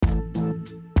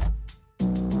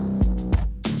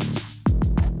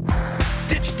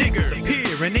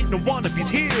and ain't no wannabes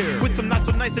here. With some not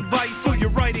so nice advice for your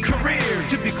writing career.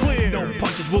 To be clear, no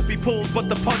punches will be pulled, but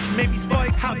the punch may be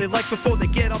spiked. How they like before they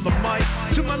get on the mic.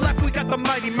 To my left, we got the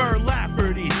mighty Mer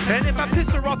Lafferty. And if I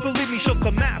piss her off, believe me, she'll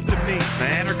come after me.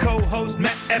 And her co-host,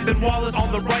 Matt Evan Wallace,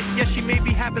 on the right. Yes, she may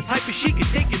be half as hype as she can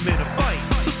take him in a fight.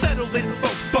 So settle in,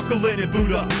 folks, buckle in and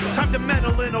boot up. Time to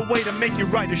meddle in a way to make your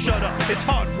writer shut up. It's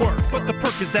hard work, but the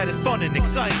perk is that it's fun and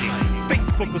exciting.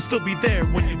 Facebook will still be there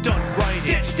when you're done writing.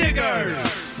 Ditch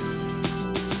Diggers!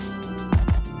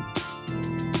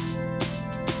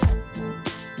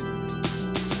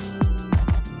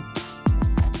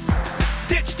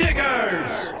 Ditch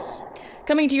Diggers!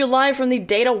 Coming to you live from the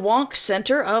Data Wonk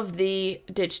Center of the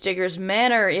Ditch Diggers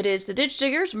Manor. It is the Ditch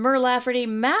Diggers, Mer Lafferty,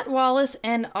 Matt Wallace,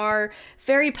 and our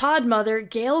fairy Podmother,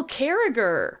 Gail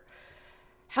Carriger.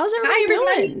 How's everybody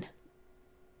doing?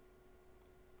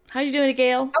 How you doing,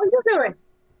 Gail? How are you doing?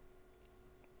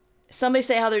 Somebody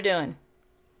say how they're doing.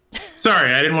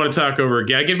 Sorry, I didn't want to talk over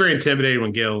Gail. I get very intimidated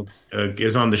when Gail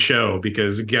is on the show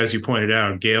because, as you pointed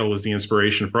out, Gail was the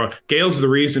inspiration for Gail's the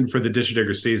reason for the Ditch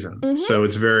Digger season. Mm-hmm. So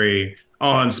it's very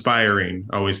awe-inspiring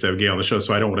always to have Gail on the show.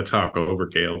 So I don't want to talk over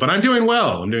Gail, but I'm doing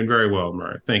well. I'm doing very well,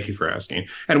 Mar. Thank you for asking.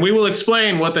 And we will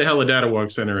explain what the hell a Data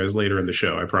Walk Center is later in the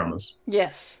show. I promise.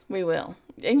 Yes, we will.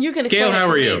 And you can explain Gail, how it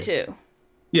are to you? me too.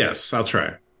 Yes, I'll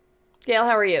try. Gail,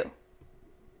 how are you?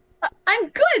 I'm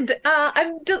good.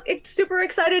 It's super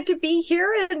excited to be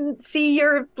here and see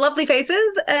your lovely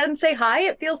faces and say hi.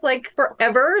 It feels like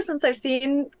forever since I've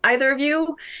seen either of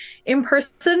you in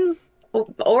person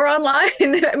or online.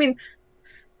 I mean,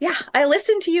 yeah, I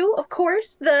listen to you, of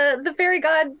course. The fairy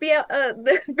god,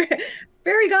 the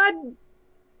fairy god,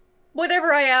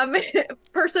 whatever I am,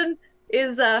 person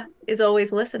is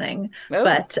always listening. Oh.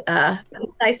 But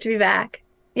it's nice to be back.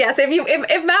 Yes, if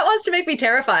Matt wants to make me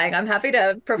terrifying, I'm happy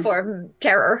to perform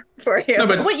terror for you. No,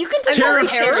 but wait, you can perform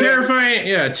terror? Terrifying,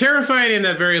 yeah, terrifying in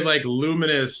that very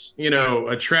luminous,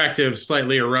 attractive,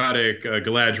 slightly erotic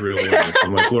Galadriel way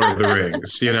from Lord of the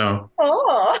Rings,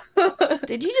 Oh.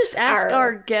 Did you just ask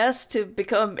our guest to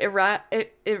become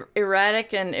erratic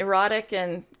and erotic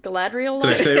and Galadriel? Did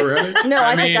I say erratic? No,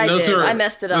 I think I did. I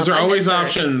messed it up. Those are always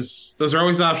options. Those are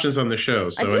always options on the show.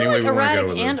 So I do anyway, like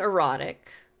erratic and erotic.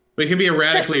 We can be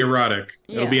erratically erotic.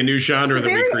 Yeah. It'll be a new genre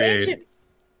that we create.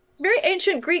 It's very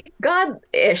ancient Greek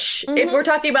god-ish. Mm-hmm. If we're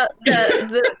talking about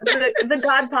the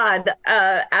god pod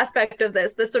aspect of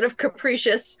this sort of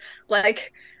capricious,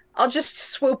 I'll just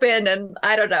swoop in and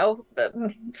I don't know,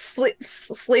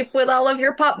 sleep with all of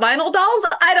your pop vinyl dolls.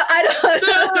 I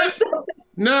don't know.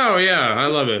 No, yeah, I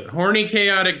love it. Horny,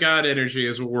 chaotic god energy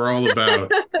is what we're all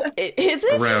about. Is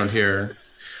it around here?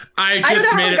 I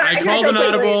just made it. I called an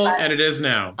audible, and it is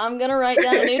now. I'm gonna write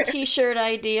down a new T-shirt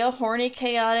idea: horny,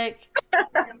 chaotic.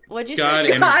 What'd you God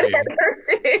say? God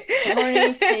energy.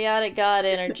 Horny, chaotic, God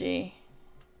energy.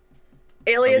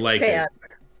 Alias Pan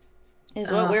is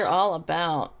what we're all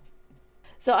about.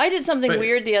 So I did something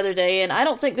weird the other day, and I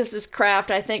don't think this is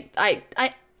craft. I think I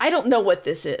don't know what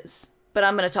this is, but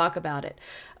I'm gonna talk about it.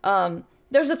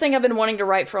 There's a thing I've been wanting to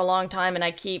write for a long time, and I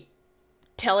keep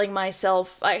talking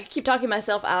myself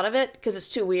out of it because it's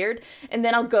too weird, and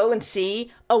then I'll go and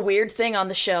see a weird thing on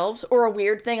the shelves or a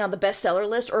weird thing on the bestseller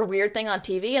list or a weird thing on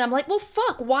TV, and I'm like, well,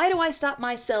 fuck, why do I stop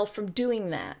myself from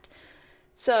doing that?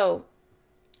 So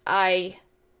I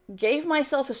gave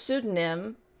myself a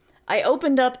pseudonym. I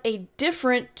opened up a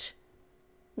different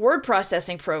word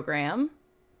processing program,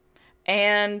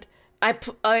 and I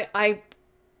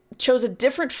chose a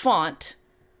different font.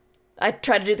 I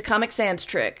tried to do the Comic Sans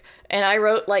trick, and I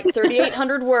wrote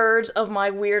 3,800 words of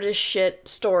my weirdest shit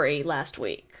story last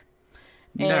week.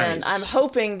 And nice. I'm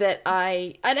hoping that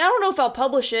I don't know if I'll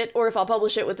publish it or if I'll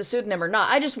publish it with a pseudonym or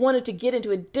not. I just wanted to get into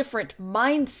a different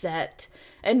mindset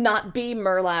and not be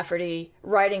Mer Lafferty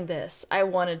writing this. I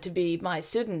wanted to be my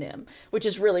pseudonym, which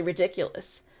is really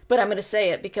ridiculous. But I'm going to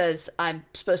say it because I'm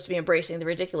supposed to be embracing the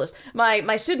ridiculous.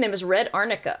 My pseudonym is Red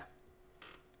Arnica.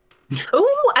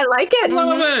 Ooh, I like it.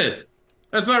 Love it.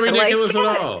 That's not ridiculous at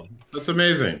all. That's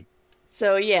amazing.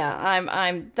 So yeah,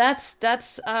 I'm that's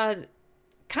kind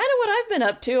of what I've been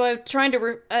up to. I'm trying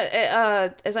to,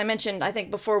 as I mentioned, I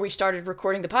think before we started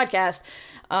recording the podcast,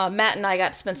 Matt and I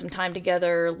got to spend some time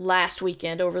together last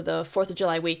weekend over the 4th of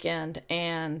July weekend,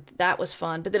 and that was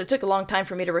fun. But then it took a long time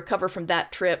for me to recover from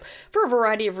that trip for a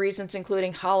variety of reasons,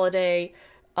 including holiday,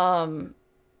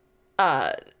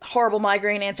 horrible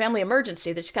migraine and family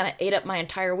emergency that just kind of ate up my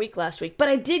entire week last week. But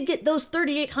I did get those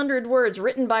 3,800 words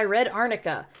written by Red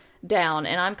Arnica down,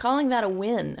 and I'm calling that a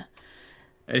win.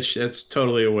 It's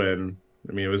totally a win.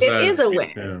 I mean, it is a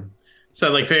win. Yeah. It's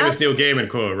that like famous Neil Gaiman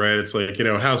quote, right? It's like,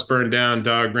 house burned down,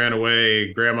 dog ran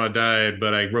away, grandma died,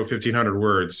 but I wrote 1,500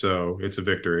 words, so it's a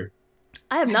victory.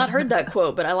 I have not heard that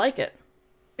quote, but I like it.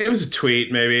 It was a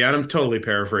tweet, maybe. I'm totally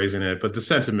paraphrasing it, but the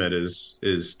sentiment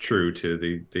is true to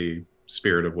the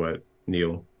spirit of what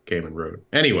Neil Gaiman wrote.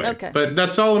 Anyway, okay. But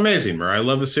that's all amazing, Mer. I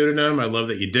love the pseudonym. I love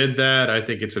that you did that. I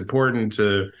think it's important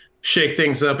to shake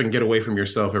things up and get away from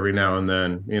yourself every now and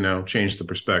then, change the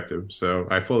perspective. So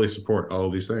I fully support all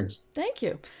of these things. Thank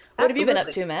you. What have you been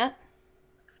up to, Matt?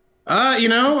 I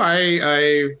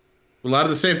a lot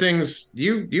of the same things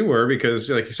you were, because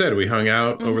like you said, we hung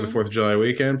out over the 4th of July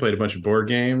weekend, played a bunch of board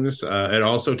games. It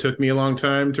also took me a long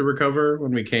time to recover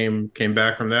when we came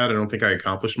back from that. I don't think I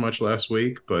accomplished much last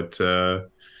week, but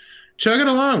chugging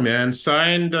along, man.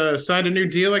 Signed a new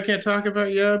deal I can't talk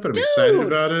about yet, but I'm excited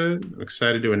about it. I'm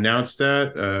excited to announce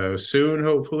that soon,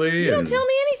 hopefully. You don't tell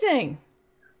me anything.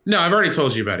 No, I've already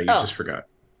told you about it. You just forgot.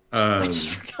 I just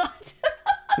forgot.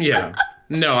 Yeah.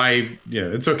 No,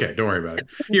 it's okay. Don't worry about it.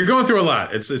 You're going through a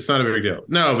lot. It's not a big deal.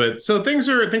 No, but so things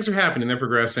are happening. They're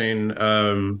progressing.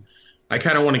 I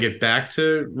kind of want to get back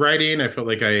to writing. I felt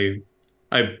like I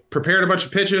prepared a bunch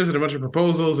of pitches and a bunch of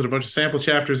proposals and a bunch of sample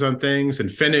chapters on things and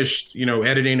finished,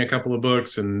 editing a couple of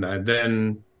books. And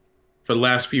then for the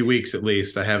last few weeks, at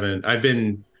least, I've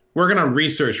been working on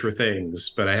research for things,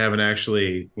 but I haven't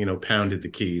actually, pounded the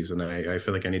keys, and I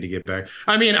feel like I need to get back.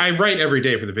 I mean, I write every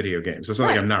day for the video games. So it's not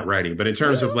like I'm not writing, but in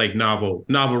terms of like novel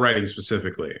writing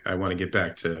specifically, I want to get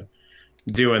back to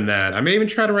doing that. I may even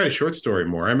try to write a short story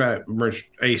more.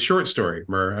 A short story,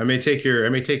 Mer. I may take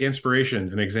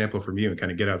inspiration, an example from you, and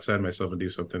kind of get outside myself and do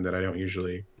something that I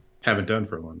haven't done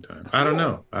for a long time. I don't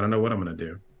know what I'm going to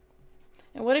do.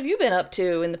 And what have you been up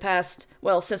to in the past,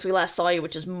 since we last saw you,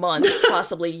 which is months,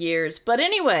 possibly years. But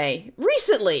anyway,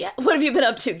 recently, what have you been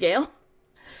up to, Gail?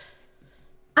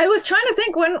 I was trying to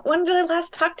think, when did I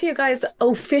last talk to you guys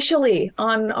officially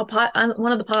on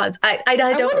one of the pods? I don't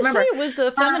remember. I want to say it was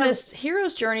the Feminist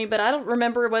Hero's Journey, but I don't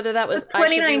remember whether that was I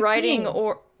should be writing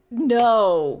or...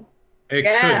 No. It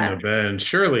couldn't have been.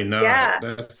 Surely not. Yeah.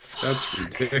 That's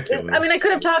ridiculous. I mean, I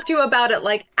could have talked to you about it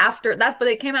like after that, but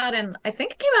I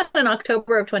think it came out in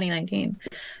October of 2019.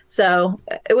 So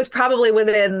it was probably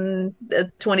within the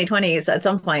 2020s at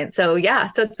some point. So yeah,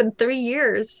 so it's been 3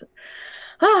 years.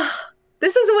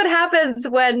 This is what happens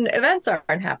when events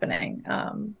aren't happening.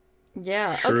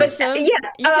 Yeah. True. Okay, so you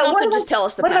can also just tell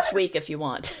us the past week if you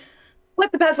want.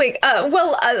 What's the past week?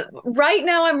 Right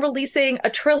now I'm releasing a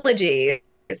trilogy.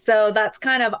 So that's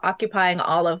kind of occupying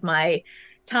all of my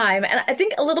time. And I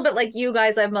think a little bit like you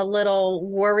guys, I'm a little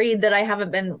worried that I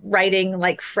haven't been writing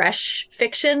like fresh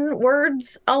fiction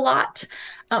words a lot.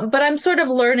 But I'm sort of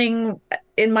learning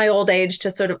in my old age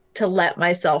to let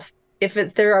myself, if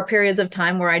there are periods of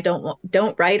time where I don't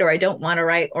write, or I don't want to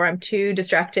write, or I'm too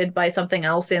distracted by something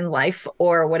else in life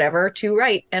or whatever to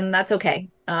write, and that's okay.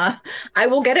 I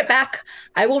will get it back.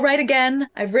 I will write again.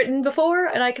 I've written before,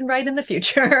 and I can write in the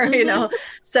future.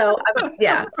 So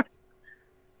yeah.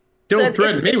 Don't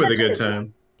threaten me with a good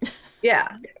time.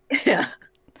 Yeah.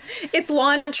 It's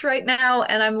launch right now,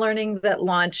 and I'm learning that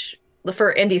launch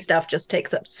for indie stuff just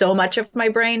takes up so much of my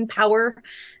brain power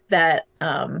that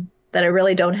I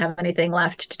really don't have anything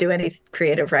left to do any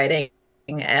creative writing.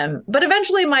 But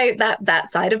eventually that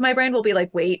side of my brain will be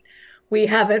like, wait, we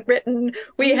haven't written.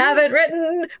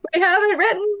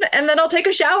 And then I'll take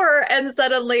a shower and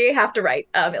suddenly have to write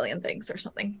a million things or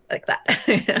something like that.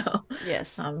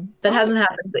 Yes. That hasn't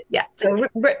happened yet. So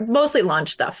mostly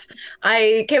launch stuff.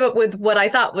 I came up with what I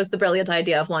thought was the brilliant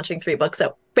idea of launching 3 books.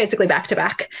 So basically back to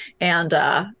back. And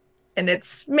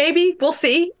it's maybe we'll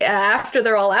see after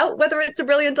they're all out whether it's a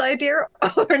brilliant idea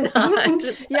or not.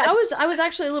 Yeah, I was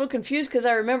actually a little confused because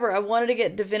I remember I wanted to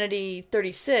get Divinity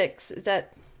 36.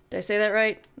 Did I say that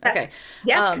right? Okay.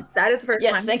 Yes, that is the first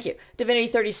one. Yes, thank you. Divinity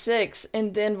 36.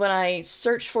 And then when I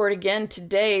searched for it again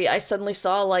today, I suddenly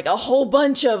saw like a whole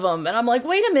bunch of them. And I'm like,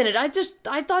 wait a minute, I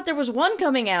thought there was one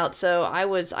coming out. So I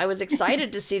was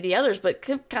excited to see the others, but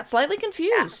got slightly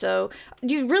confused. Yeah. So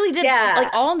you really did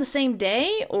like all on the same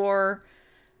day, or?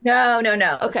 No.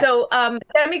 Okay. So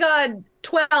Demigod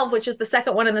 12, which is the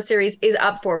second one in the series, is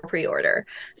up for pre-order.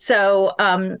 So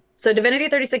Divinity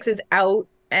 36 is out,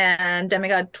 and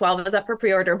Demigod 12 is up for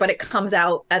pre-order, but it comes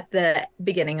out at the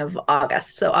beginning of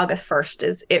August. So August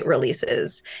 1st it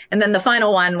releases. And then the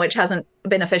final one, which hasn't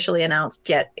been officially announced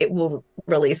yet, it will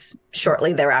release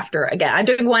shortly thereafter. Again, I'm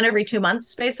doing one every 2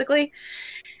 months, basically.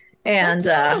 And,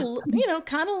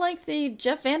 kind of like the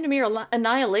Jeff Vandermeer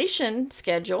Annihilation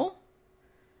schedule.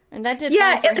 And that did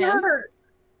fine for him.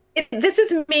 This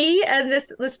is me, and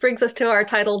this brings us to our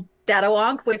title data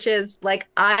wonk, which is like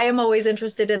I am always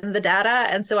interested in the data.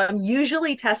 And so I'm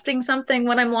usually testing something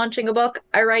when I'm launching a book.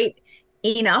 I write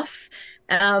enough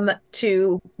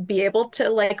to be able to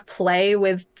like play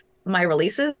with my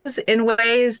releases in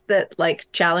ways that like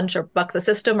challenge or buck the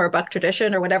system or buck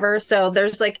tradition or whatever. So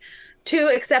there's like two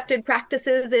accepted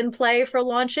practices in play for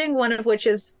launching, one of which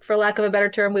is, for lack of a better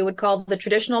term, we would call the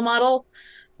traditional model,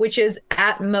 which is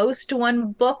at most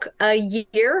one book a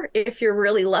year if you're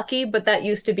really lucky. But that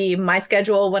used to be my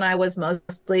schedule when I was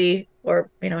mostly, or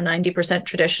 90%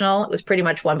 traditional. It was pretty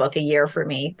much one book a year for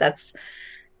me. That's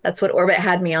what Orbit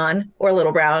had me on, or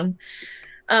Little Brown.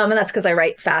 And that's because I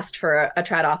write fast for a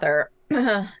trad author.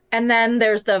 And then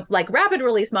there's the like rapid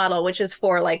release model, which is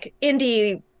for like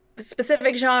indie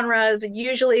specific genres,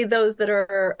 usually those that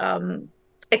are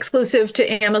exclusive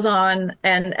to Amazon,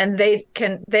 and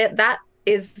that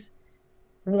is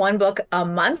one book a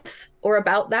month or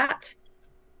about that,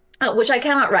 which I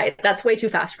cannot write. That's way too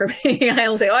fast for me.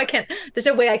 I'll say, I can't, there's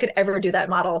no way I could ever do that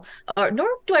model, nor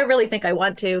do I really think I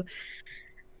want to.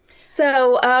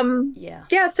 So,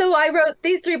 so I wrote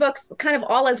these 3 books kind of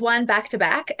all as one back to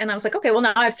back. And I was like, okay, well,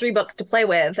 now I have 3 books to play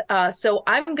with. So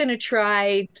I'm going to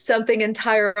try something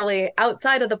entirely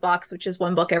outside of the box, which is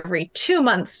one book every 2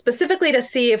 months, specifically to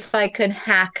see if I can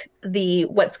hack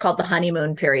what's called the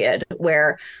honeymoon period,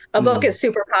 where a book is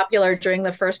super popular during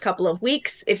the first couple of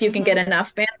weeks, if you can get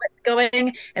enough bandwidth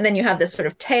going, and then you have this sort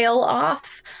of tail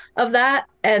off of that,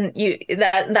 and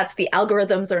that's the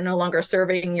algorithms are no longer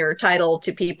serving your title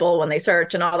to people when they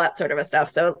search and all that sort of a stuff.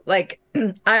 So like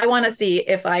I want to see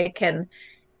if I can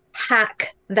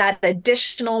hack that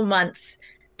additional month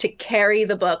to carry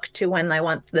the book to when I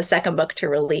want the second book to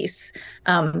release,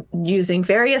 using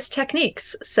various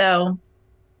techniques. So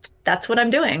that's what I'm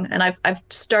doing. And I've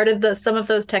started some of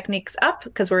those techniques up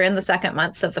because we're in the second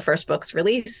month of the first book's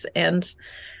release, and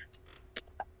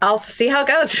I'll see how it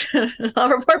goes. I'll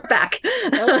report back.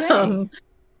 Okay.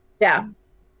 Yeah.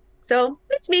 So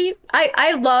it's me.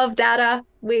 I love data.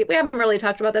 We haven't really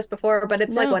talked about this before, but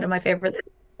it's like one of my favorite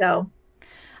things. So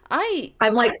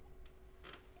I'm like,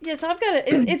 yes, I've got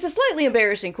it's a slightly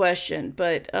embarrassing question,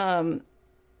 but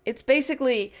it's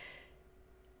basically,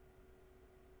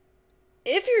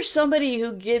 if you're somebody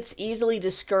who gets easily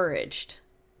discouraged,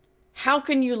 how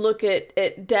can you look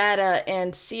at data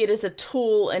and see it as a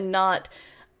tool and not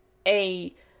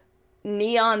a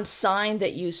neon sign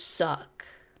that you suck?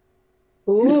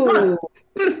 Ooh.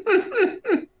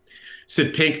 Is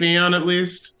it pink neon at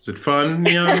least? Is it fun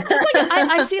neon?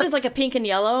 I see it as like a pink and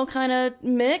yellow kind of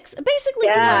mix. Basically,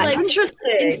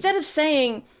 interesting. Instead of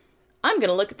saying, I'm going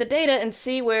to look at the data and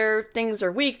see where things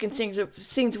are weak and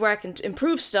things where I can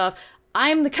improve stuff,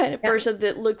 I'm the kind of person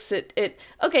that looks at it.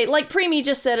 Okay, like Preemie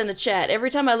just said in the chat,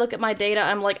 every time I look at my data,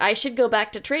 I'm like, I should go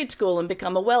back to trade school and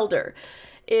become a welder.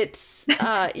 It's,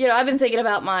 I've been thinking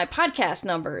about my podcast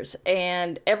numbers,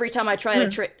 and every time I try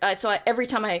to, every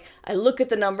time I look at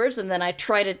the numbers and then I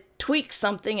try to tweak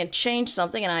something and change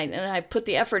something, and I put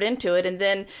the effort into it, and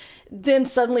then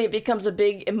suddenly it becomes a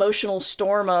big emotional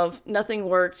storm of nothing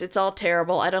works, it's all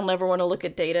terrible, I don't ever want to look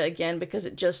at data again because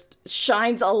it just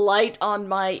shines a light on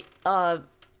my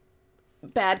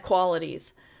bad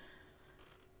qualities.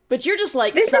 But you're just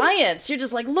like science. You're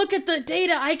just like, look at the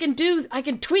data. I can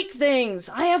tweak things.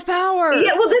 I have power.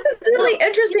 Yeah, well, this is really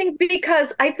interesting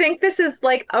because I think this is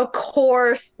like a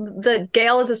course, the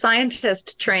Gail as a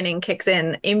scientist training kicks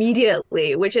in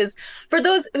immediately, which is, for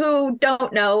those who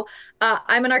don't know,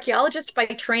 I'm an archaeologist by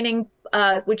training,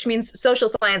 which means social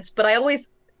science, but I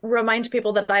always remind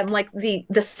people that I'm like the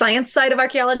science side of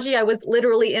archaeology. I was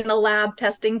literally in a lab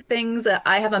testing things.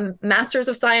 I have a master's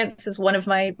of science as one of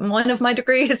my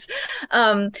degrees,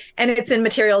 and it's in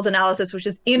materials analysis, which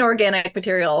is inorganic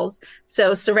materials,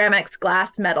 so ceramics,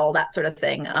 glass, metal, that sort of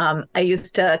thing. I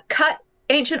used to cut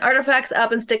ancient artifacts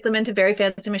up and stick them into very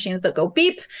fancy machines that go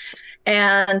beep,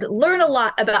 and learn a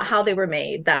lot about how they were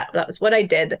made. That was what I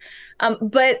did,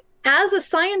 but as a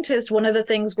scientist, one of the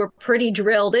things we're pretty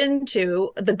drilled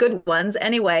into, the good ones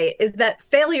anyway, is that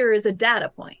failure is a data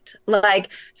point. Like,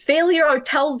 failure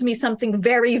tells me something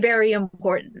very, very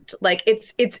important. Like,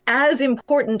 it's as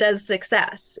important as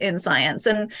success in science.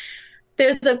 And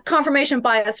there's a confirmation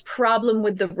bias problem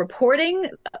with the reporting.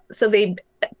 So the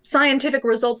scientific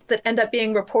results that end up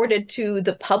being reported to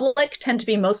the public tend to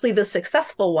be mostly the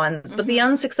successful ones, but the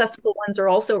unsuccessful ones are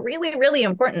also really, really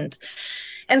important.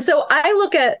 And so I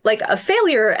look at like a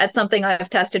failure at something I've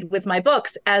tested with my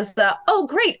books as oh,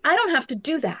 great, I don't have to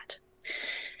do that.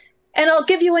 And I'll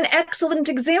give you an excellent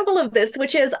example of this,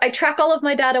 which is I track all of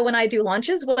my data when I do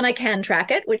launches, when I can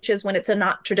track it, which is when it's a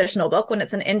not traditional book, when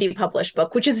it's an indie published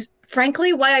book, which is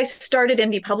frankly why I started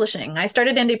indie publishing. I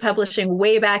started indie publishing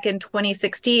way back in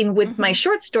 2016 with my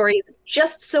short stories,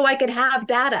 just so I could have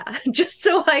data, just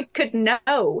so I could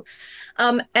know.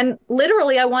 And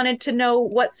literally, I wanted to know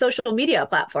what social media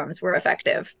platforms were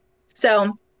effective.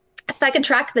 So if I can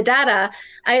track the data,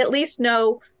 I at least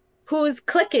know who's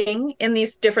clicking in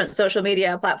these different social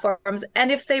media platforms and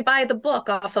if they buy the book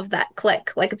off of that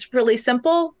click. Like, it's really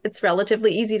simple. It's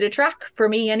relatively easy to track for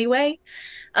me anyway.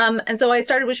 And so I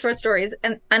started with short stories,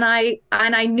 and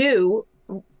I knew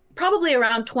probably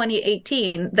around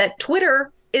 2018 that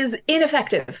Twitter is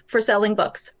ineffective for selling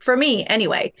books, for me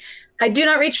anyway. I do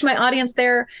not reach my audience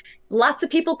there. Lots of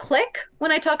people click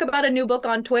when I talk about a new book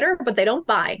on Twitter, but they don't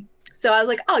buy. So I was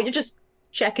like, oh, you're just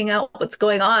checking out what's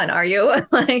going on, are you?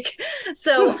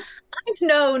 So I've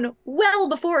known well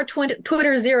before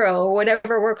Twitter Zero, or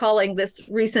whatever we're calling this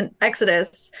recent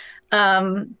exodus,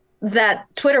 that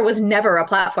Twitter was never a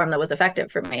platform that was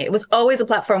effective for me. It was always a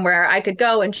platform where I could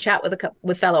go and chat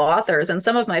with fellow authors, and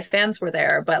some of my fans were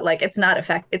there, but it's not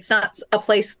a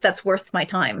place that's worth my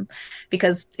time,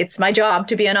 because it's my job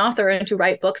to be an author and to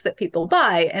write books that people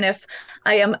buy. And if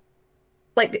I am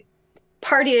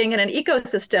partying in an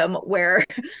ecosystem where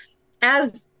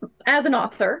as an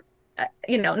author,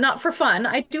 not for fun,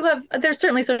 there's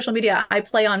certainly social media I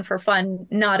play on for fun,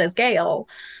 not as Gail.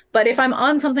 But if I'm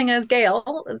on something as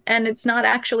Gail and it's not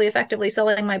actually effectively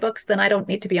selling my books, then I don't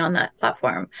need to be on that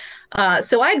platform.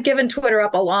 So I'd given Twitter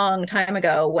up a long time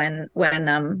ago when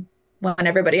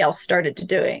everybody else started to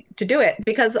do it,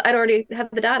 because I'd already had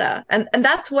the data. And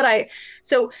that's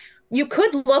so you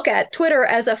could look at Twitter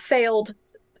as a failed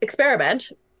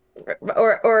experiment,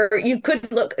 or you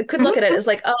could look at it as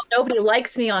like, oh, nobody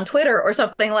likes me on Twitter or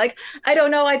something. Like, I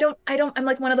don't know, I'm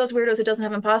like one of those weirdos who doesn't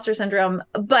have imposter syndrome,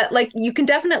 but you can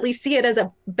definitely see it as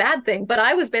a bad thing. But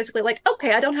I was basically like,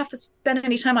 okay, I don't have to spend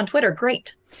any time on Twitter,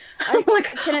 great. Awesome.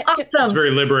 It's very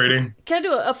liberating. Can I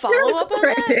do a follow-up on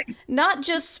that? Not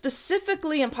just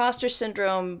specifically imposter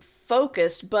syndrome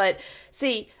focused, but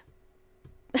see,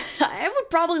 I would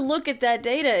probably look at that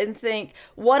data and think,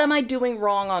 what am I doing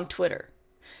wrong on Twitter?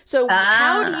 So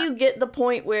how do you get the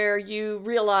point where you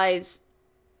realize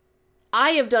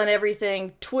I have done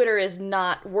everything, Twitter is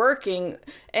not working?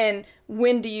 And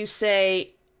when do you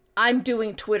say, I'm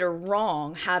doing Twitter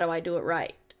wrong, how do I do it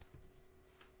right?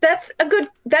 That's good.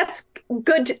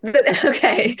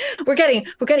 Okay. We're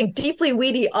getting deeply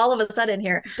weedy all of a sudden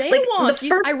here. Data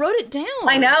wonk. I wrote it down.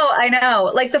 I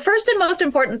know. Like, the first and most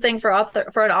important thing for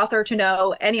an author to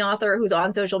know, any author who's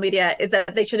on social media, is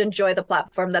that they should enjoy the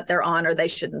platform that they're on, or they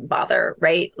shouldn't bother,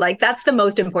 right? Like, that's the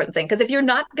most important thing. Because if you're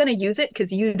not going to use it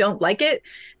because you don't like it,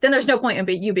 then there's no point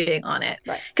in you being on it.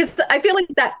 Because I feel like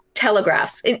that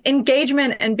telegraphs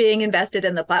engagement, and being invested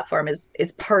in the platform is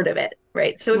part of it,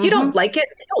 right? So if you don't like it,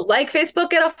 you don't like Facebook,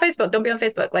 get off Facebook, don't be on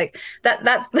Facebook. Like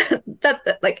that's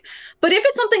like, but if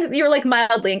it's something that you're like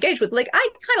mildly engaged with, like I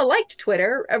kind of liked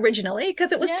Twitter originally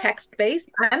because it was text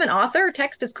based. I'm an author,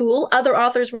 text is cool, other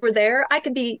authors were there, I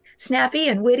could be snappy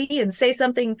and witty and say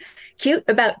something cute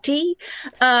about tea.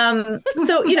 So I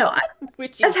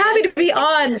was happy to be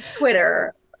on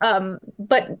Twitter,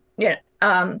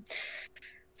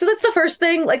 so that's the first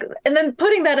thing, and then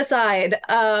putting that aside,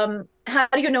 how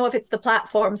do you know if it's the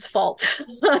platform's fault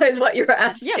is what you're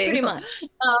asking. Yeah, pretty much.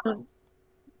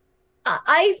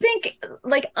 I think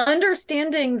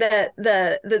understanding that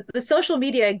the social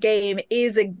media game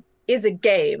is a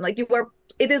game.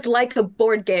 It is like a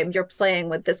board game you're playing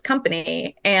with this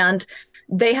company, and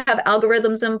they have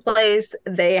algorithms in place.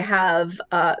 They have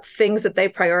things that they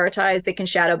prioritize. They can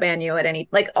shadow ban you at any,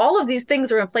 all of these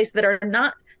things are in place that are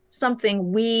not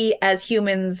something we as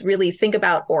humans really think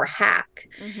about or hack.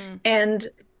 And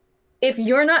if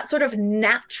you're not sort of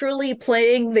naturally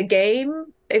playing the game,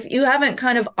 if you haven't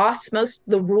kind of osmosed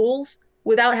the rules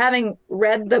without having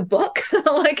read the book,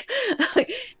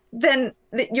 then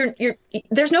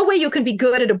there's no way you can be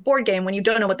good at a board game when you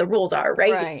don't know what the rules are,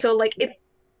 right? So it's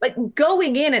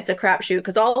going in, it's a crapshoot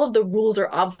because all of the rules are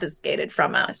obfuscated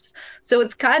from us. So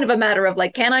it's kind of a matter of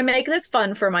can I make this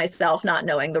fun for myself, not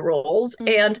knowing the rules?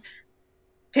 And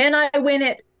can I win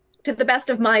it to the best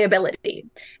of my ability?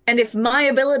 And if my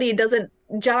ability doesn't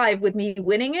jive with me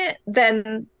winning it,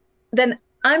 then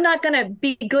I'm not going to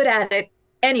be good at it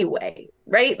anyway,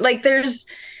 right?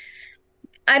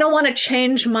 I don't want to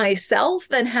change myself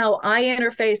and how I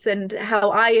interface and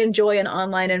how I enjoy an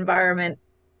online environment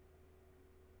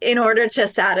in order to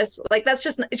satisfy. It's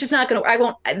just not going to, I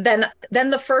won't, then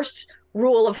the first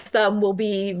rule of thumb will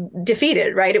be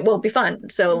defeated, right? It won't be fun.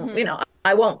 So,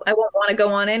 I won't want to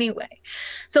go on anyway.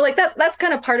 So like that's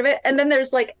kind of part of it. And then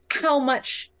there's like, how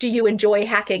much do you enjoy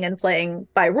hacking and playing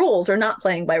by rules or not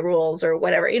playing by rules or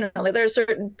whatever? Like there's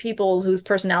certain people whose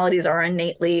personalities are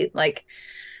innately like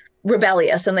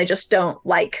rebellious and they just don't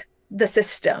like the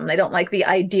system. They don't like the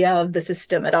idea of the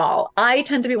system at all. I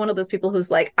tend to be one of those people who's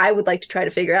like, I would like to try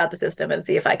to figure out the system and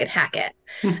see if I can hack it.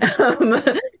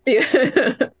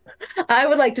 I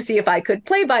would like to see if I could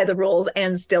play by the rules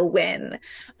and still win.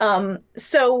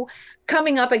 So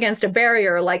coming up against a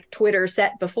barrier like Twitter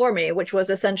set before me, which was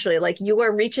essentially like, you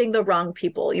are reaching the wrong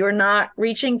people. You're not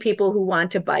reaching people who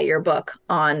want to buy your book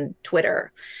on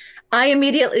Twitter. I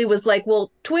immediately was like,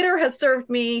 well, Twitter has served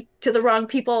me to the wrong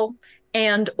people,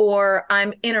 and or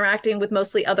I'm interacting with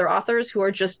mostly other authors who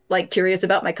are just like curious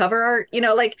about my cover art,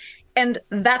 and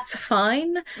that's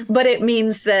fine. But it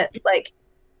means that like,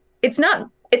 it's not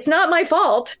my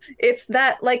fault. It's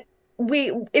that like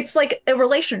it's like a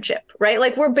relationship, right?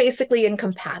 Like we're basically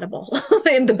incompatible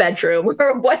in the bedroom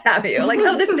or what have you. Like,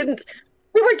 oh,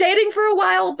 we were dating for a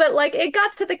while, but like it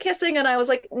got to the kissing and I was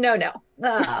like, no,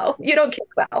 you don't kiss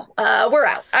well. We're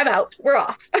out. I'm out. We're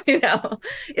off.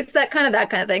 It's that kind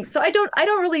of thing. So I don't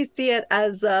really see it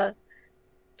as a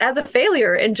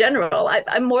failure in general.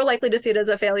 I'm more likely to see it as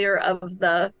a failure of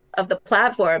the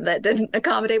platform that didn't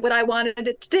accommodate what I wanted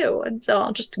it to do. And so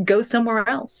I'll just go somewhere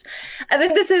else. I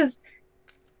think this is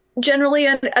generally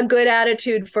a good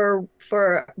attitude for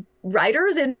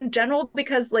writers in general,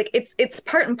 because like it's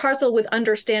part and parcel with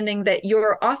understanding that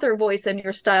your author voice and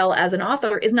your style as an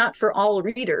author is not for all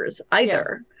readers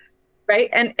either. Yeah. Right.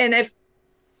 And if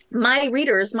my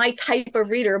readers, my type of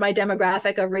reader, my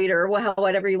demographic of reader,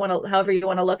 however you want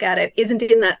to look at it, isn't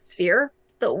in that sphere,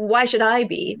 why should I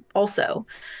be also?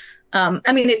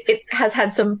 I mean, it has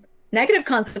had some negative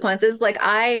consequences. Like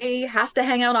I have to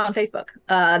hang out on Facebook.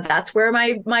 That's where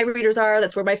my readers are.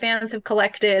 That's where my fans have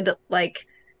collected. Like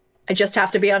I just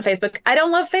have to be on Facebook. I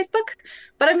don't love Facebook,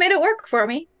 but I've made it work for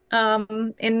me.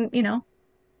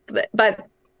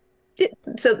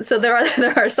 So there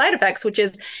are side effects, which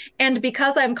is, and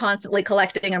because I'm constantly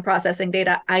collecting and processing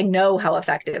data, I know how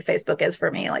effective Facebook is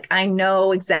for me. Like I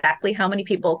know exactly how many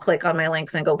people click on my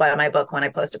links and go buy my book when I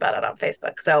post about it on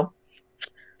Facebook. So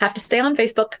have to stay on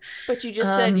Facebook. But you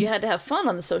just said you had to have fun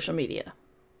on the social media.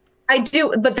 I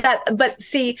do, but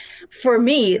see, for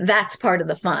me, that's part of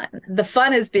the fun. The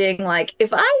fun is being like,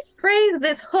 if I phrase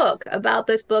this hook about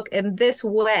this book in this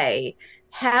way,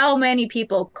 how many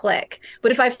people click?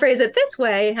 But if I phrase it this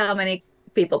way, how many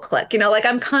people click? Like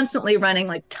I'm constantly running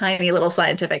like tiny little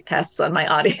scientific tests on my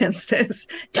audiences.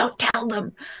 Don't tell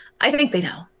them. I think they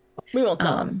know. We won't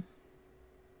tell them.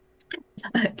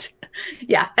 But,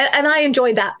 yeah. And I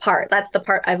enjoy that part. That's the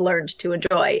part I've learned to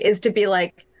enjoy, is to be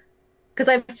like, because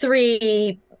I have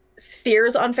 3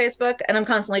 spheres on Facebook and I'm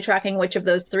constantly tracking which of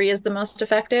those 3 is the most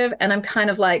effective. And I'm kind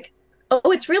of like,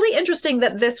 oh, it's really interesting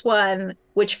that this one,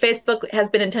 which Facebook has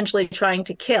been intentionally trying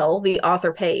to kill, the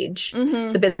author page,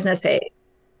 the business page,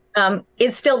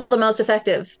 is still the most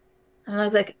effective. And I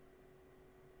was like,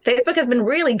 Facebook has been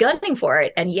really gunning for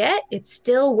it, and yet it's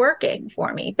still working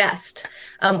for me best.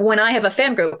 When I have a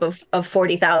fan group of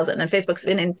 40,000, and Facebook's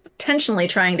been intentionally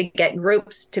trying to get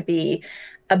groups to be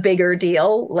a bigger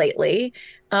deal lately.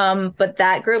 But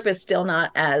that group is still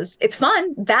not as, it's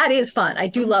fun. That is fun. I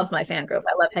do love my fan group.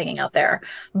 I love hanging out there,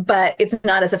 but it's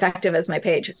not as effective as my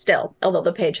page still, although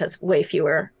the page has way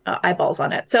fewer eyeballs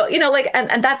on it. So,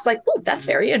 and that's like, oh, that's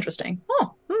very interesting.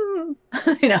 But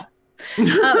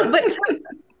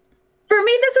for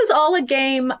me, this is all a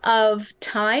game of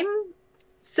time.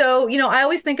 So, I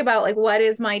always think about like, what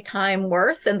is my time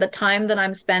worth, and the time that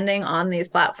I'm spending on these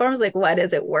platforms, like what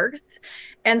is it worth?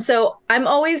 And so I'm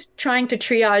always trying to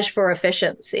triage for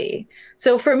efficiency.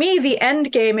 So for me, the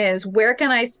end game is, where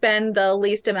can I spend the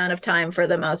least amount of time for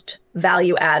the most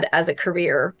value add as a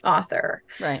career author?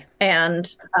 Right.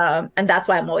 And that's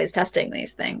why I'm always testing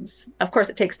these things. Of course,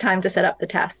 it takes time to set up the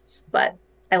tests, but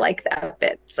I like that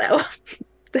bit. So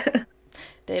data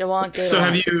wonk. So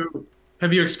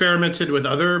have you experimented with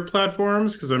other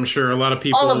platforms? Because I'm sure a lot of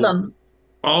people. All of them.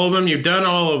 All of them. You've done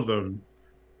all of them.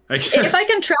 I guess. If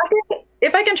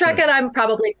I can track it, I'm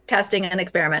probably testing and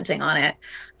experimenting on it.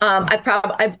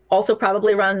 I've also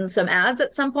probably run some ads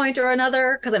at some point or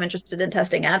another, because I'm interested in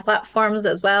testing ad platforms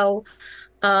as well.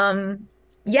 What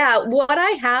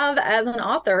I have as an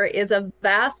author is a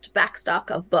vast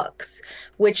backstock of books,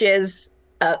 which is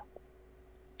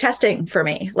testing for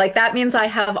me. Like that means I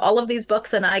have all of these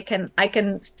books, and I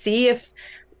can see if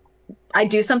I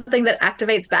do something that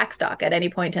activates backstock at any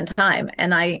point in time.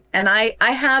 And I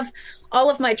have all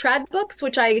of my trad books,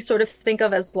 which I sort of think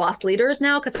of as lost leaders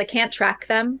now because I can't track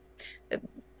them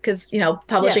because,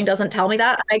 publishing doesn't tell me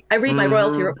that. I read my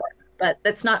royalty reports, but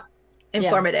that's not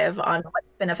informative on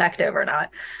what's been effective or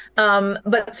not.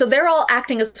 But so they're all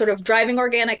acting as sort of driving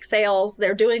organic sales.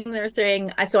 They're doing their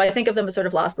thing. So I think of them as sort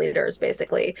of lost leaders,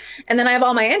 basically. And then I have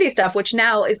all my indie stuff, which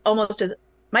now is almost as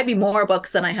might be more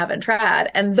books than I have in trad.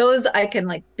 And those I can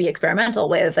like be experimental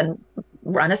with and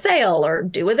run a sale or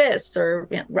do with this or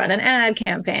run an ad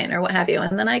campaign or what have you.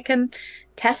 And then I can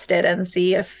test it and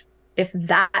see if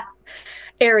that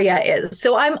area is.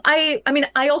 So I mean,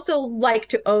 I also like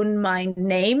to own my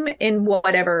name in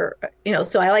whatever,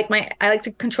 so I like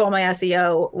to control my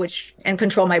SEO, and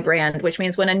control my brand, which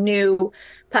means when a new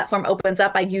platform opens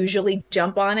up, I usually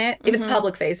jump on it. If it's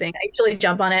public facing, I usually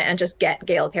jump on it and just get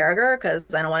Gail Carriger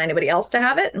because I don't want anybody else to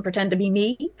have it and pretend to be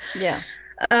me. Yeah.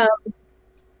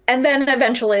 And then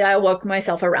eventually I work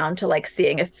myself around to like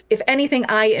seeing if anything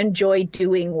I enjoy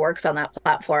doing works on that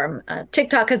platform.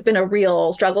 TikTok has been a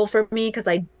real struggle for me because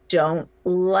I don't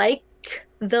like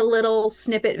the little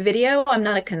snippet video. I'm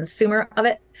not a consumer of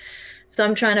it. So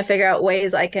I'm trying to figure out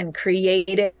ways I can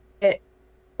create it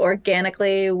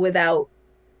organically without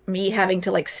me having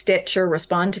to like stitch or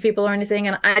respond to people or anything.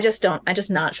 And I'm just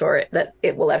not sure that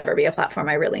it will ever be a platform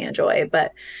I really enjoy,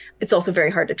 but it's also very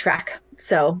hard to track.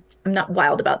 So I'm not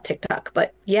wild about TikTok,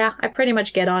 but yeah, I pretty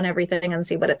much get on everything and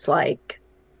see what it's like.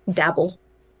 Dabble.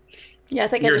 Yeah, I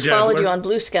think I just followed you on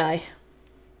Blue Sky.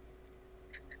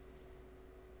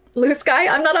 Blue Sky?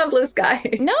 I'm not on Blue Sky.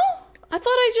 No? I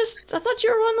thought you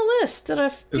were on the list.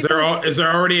 Is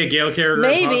there already a Gail Carriger?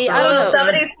 Maybe, I don't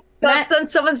know.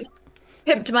 Someone's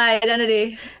pimped my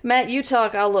identity. Matt, you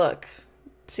talk, I'll look.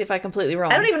 See if I'm completely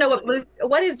wrong. I don't even know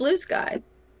what is Blue Sky?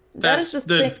 That's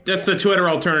the Twitter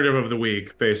alternative of the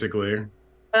week, basically.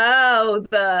 Oh,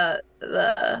 the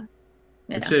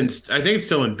It's in. I think it's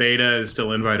still in beta. It's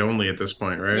still invite only at this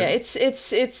point, right? Yeah,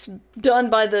 it's done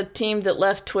by the team that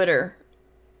left Twitter.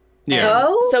 Yeah.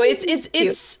 So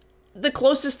it's the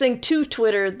closest thing to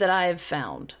Twitter that I've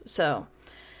found. So.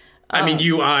 I mean,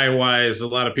 UI-wise, a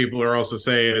lot of people are also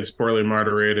saying it's poorly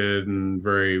moderated and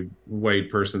very white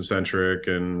person-centric,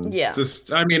 and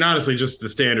honestly, just the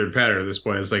standard pattern at this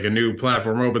point. It's like a new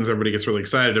platform opens, everybody gets really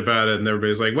excited about it, and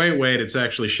everybody's like, "Wait, it's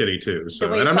actually shitty too."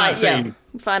 So, and I'm not saying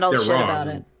find all the shit wrong about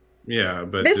it. Yeah,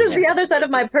 but this is the other side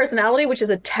of my personality, which is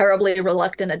a terribly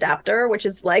reluctant adapter, which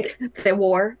is like the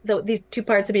war. These two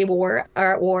parts of me are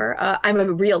at war. I'm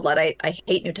a real Luddite. I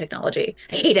hate new technology.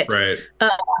 I hate it. Right.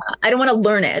 I don't want to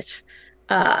learn it.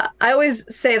 I always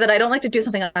say that I don't like to do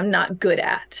something I'm not good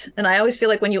at. And I always feel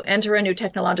like when you enter a new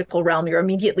technological realm, you're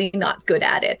immediately not good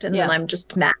at it. And then I'm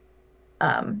just mad.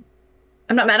 I'm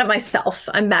not mad at myself.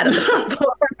 I'm mad at the platform.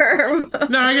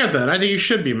 No, I get that. I think you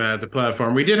should be mad at the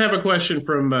platform. We did have a question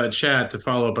from chat to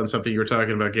follow up on something you were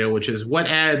talking about, Gail, which is what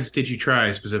ads did you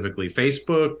try specifically?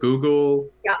 Facebook, Google?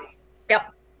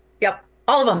 Yep.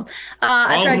 All of them.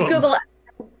 I tried Google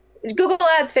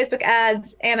ads, Facebook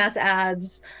ads, AMS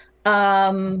ads,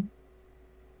 Pinterest.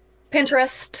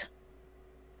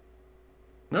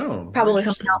 No. Probably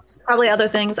something else. Probably other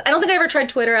things. I don't think I ever tried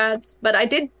Twitter ads, but I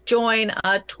did join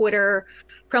a Twitter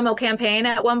promo campaign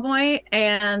at one point,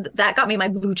 and that got me my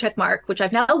blue check mark, which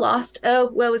I've now lost. Oh,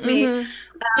 woe is me.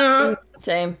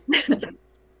 Same.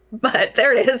 But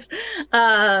there it is.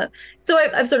 So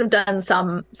I've sort of done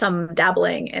some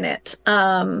dabbling in it.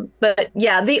 But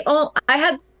yeah, I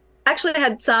had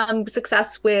some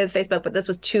success with Facebook, but this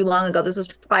was too long ago. This was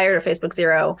prior to Facebook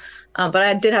Zero. But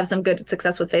I did have some good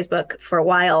success with Facebook for a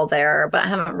while there, but I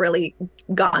haven't really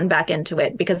gotten back into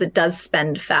it because it does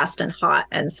spend fast and hot.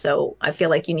 And so I feel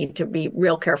like you need to be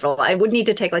real careful. I would need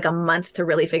to take like a month to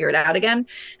really figure it out again.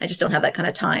 I just don't have that kind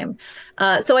of time.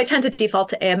 So I tend to default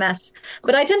to AMS,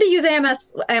 but I tend to use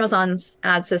Amazon's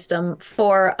ad system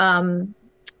for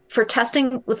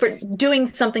testing, for doing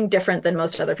something different than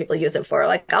most other people use it for.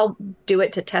 Like I'll do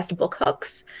it to test book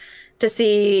hooks, to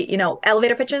see,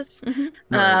 elevator pitches.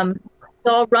 Right.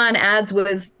 So I'll run ads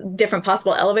with different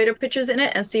possible elevator pitches in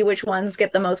it and see which ones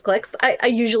get the most clicks. I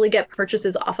usually get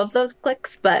purchases off of those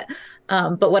clicks, but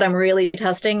what I'm really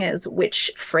testing is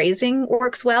which phrasing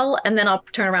works well, and then I'll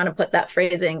turn around and put that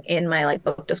phrasing in my like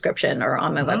book description or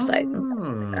on my website.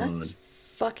 That's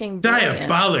fucking brilliant.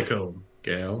 Diabolical.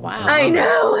 Gail. Wow. I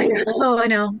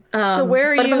know. So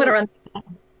where are but you? If I'm gonna run,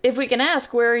 if we can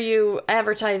ask, where are you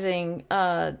advertising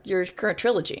your current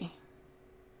trilogy?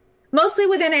 mostly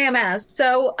within AMS.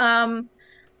 So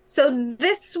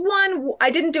this one, I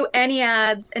didn't do any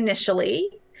ads initially.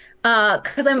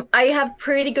 Because I have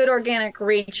pretty good organic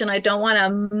reach, and I don't want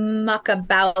to muck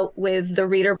about with the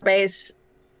reader base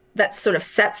that sort of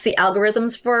sets the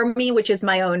algorithms for me, which is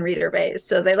my own reader base.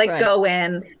 So they go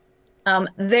in,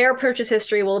 their purchase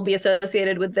history will be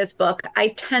associated with this book. I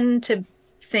tend to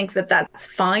think that that's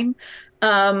fine.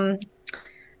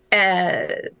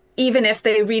 Even if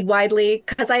they read widely,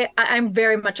 because I'm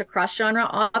very much a cross-genre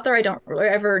author. I don't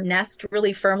ever nest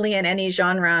really firmly in any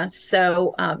genre.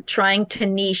 So trying to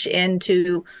niche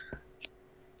into,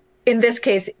 in this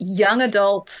case, young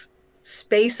adult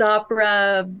space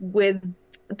opera with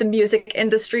the music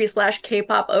industry /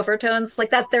 K-pop overtones, like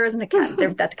that, there isn't a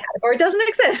that category doesn't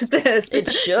exist.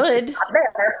 It should. It's not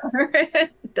there.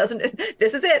 It doesn't.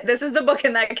 This is it. This is the book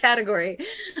in that category.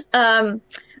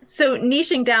 So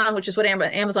niching down, which is what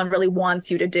Amazon really wants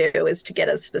you to do, is to get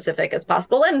as specific as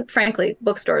possible. And frankly,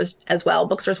 bookstores as well.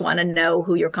 Bookstores want to know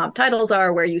who your comp titles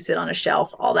are, where you sit on a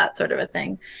shelf, all that sort of a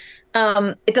thing.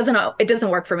 It doesn't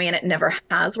work for me, and it never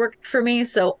has worked for me.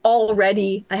 So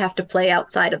already I have to play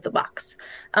outside of the box.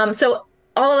 So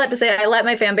all of that to say, I let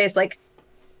my fan base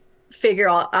figure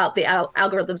out the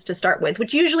algorithms to start with,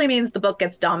 which usually means the book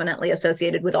gets dominantly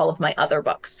associated with all of my other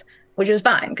books, which is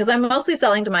fine because I'm mostly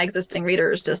selling to my existing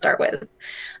readers to start with.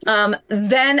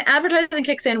 Then advertising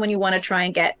kicks in when you want to try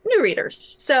and get new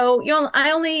readers. So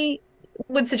I only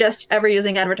would suggest ever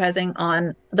using advertising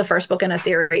on the first book in a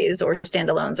series or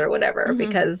standalones or whatever,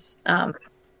 because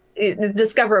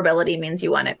discoverability means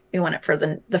you want it for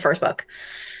the first book.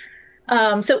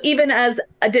 So even as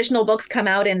additional books come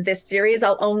out in this series,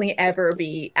 I'll only ever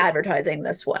be advertising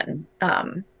this one.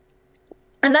 And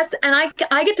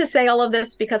I get to say all of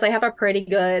this because I have a pretty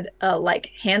good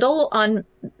handle on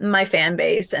my fan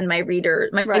base and my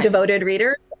devoted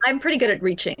readers. I'm pretty good at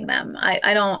reaching them.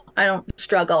 I don't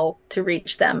struggle to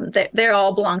reach them. They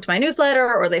all belong to my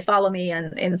newsletter, or they follow me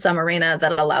in some arena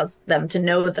that allows them to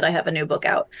know that I have a new book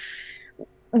out.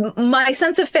 My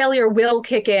sense of failure will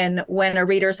kick in when a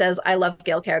reader says, I love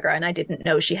Gail Carriger, and I didn't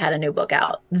know she had a new book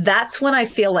out. That's when I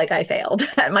feel like I failed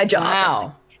at my job.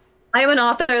 Wow. I am an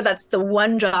author. That's the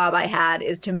one job I had,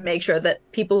 is to make sure that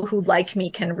people who like me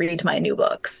can read my new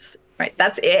books. Right.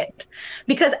 That's it.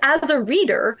 Because as a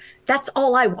reader, that's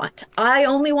all I want. I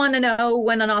only want to know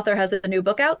when an author has a new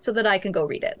book out so that I can go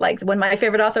read it. Like when my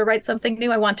favorite author writes something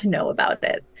new, I want to know about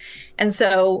it. And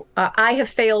so I have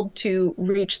failed to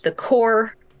reach the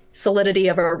core solidity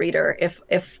of a reader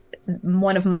if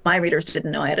one of my readers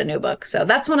didn't know I had a new book. So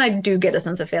that's when I do get a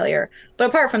sense of failure. But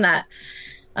apart from that,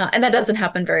 and that doesn't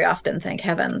happen very often, thank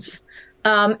heavens.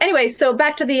 Anyway, so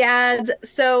back to the ads.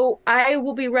 So I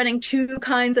will be running 2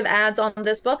 kinds of ads on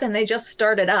this book, and they just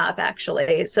started up,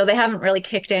 actually. So they haven't really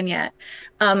kicked in yet.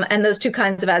 And those 2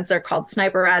 kinds of ads are called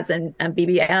sniper ads and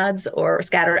BB ads, or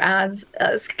scatter ads.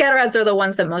 Scatter ads are the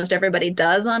ones that most everybody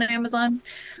does on Amazon.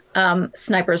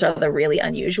 Snipers are the really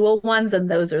unusual ones, and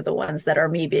those are the ones that are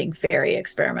me being very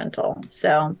experimental.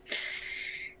 So...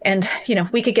 And,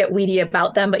 we could get weedy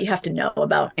about them, but you have to know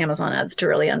about Amazon ads to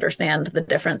really understand the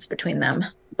difference between them.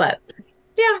 But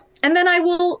yeah. And then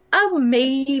I'll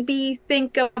maybe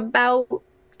think about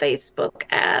Facebook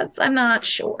ads. I'm not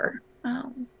sure.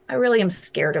 I really am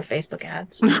scared of Facebook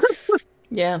ads.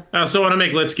 Yeah. I also want to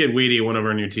make Let's Get Weedy one of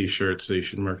our new t-shirts, so you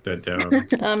should mark that down.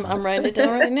 I'm writing it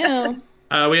down right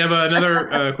now. We have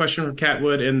another question from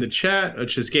Catwood in the chat,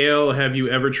 which is, Gail, have you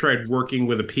ever tried working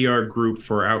with a PR group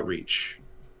for outreach?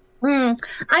 I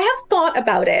have thought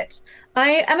about it.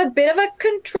 I am a bit of a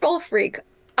control freak.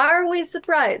 Are we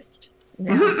surprised?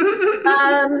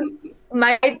 No.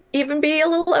 Might even be a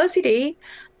little OCD,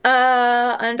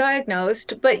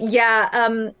 undiagnosed. But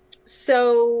yeah,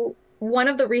 so one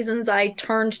of the reasons I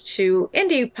turned to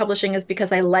indie publishing is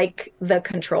because I like the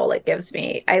control it gives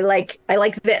me. I like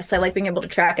this. I like being able to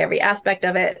track every aspect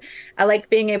of it. I like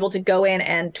being able to go in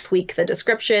and tweak the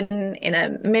description in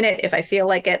a minute if I feel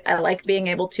like it. I like being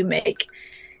able to make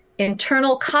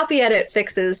internal copy edit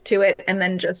fixes to it and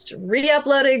then just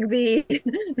re-uploading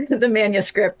the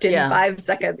manuscript in 5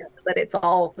 seconds so that it's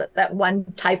all that one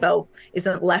typo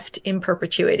isn't left in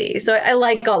perpetuity. So I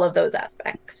like all of those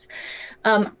aspects.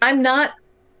 I'm not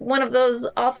one of those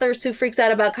authors who freaks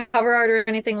out about cover art or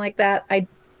anything like that.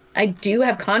 I do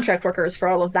have contract workers for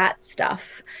all of that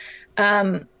stuff.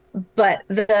 But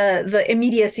the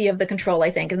immediacy of the control,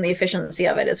 I think, and the efficiency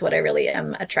of it is what I really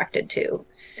am attracted to.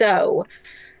 So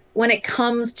when it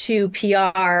comes to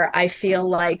PR, I feel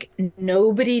like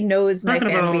nobody knows my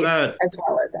fan base as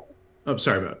well as I. Oh,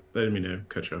 sorry about that. I didn't mean to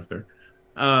cut you off there.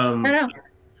 No.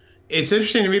 It's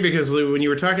interesting to me because when you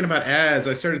were talking about ads,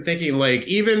 I started thinking, like,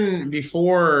 even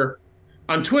before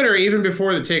on Twitter, even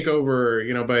before the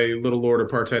takeover, by Little Lord or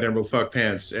Part-Time Emerald Fuck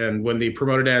Pants, and when the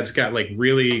promoted ads got like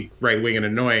really right-wing and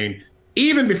annoying,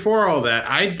 even before all that,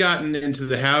 I'd gotten into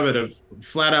the habit of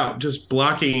flat out just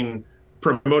blocking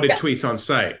promoted tweets on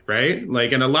site, right?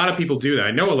 Like, and a lot of people do that.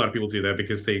 I know a lot of people do that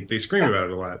because they scream about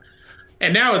it a lot.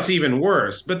 And now it's even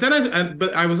worse. But then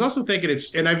I was also thinking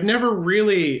and I've never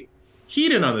really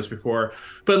keyed in on this before,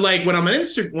 but like when I'm on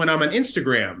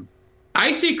Instagram,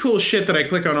 I see cool shit that I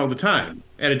click on all the time,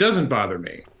 and it doesn't bother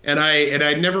me. And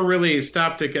I never really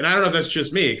stopped to, and I don't know if that's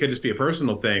just me, it could just be a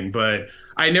personal thing, but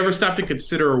I never stopped to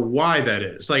consider why that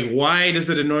is. Like, why does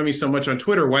it annoy me so much on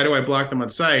Twitter? Why do I block them on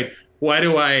site? Why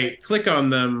do I click on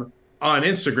them on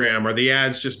Instagram? Are the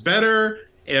ads just better?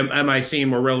 Am I seeing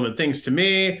more relevant things to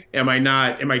me? Am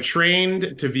I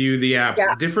trained to view the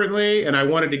apps differently? And I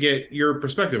wanted to get your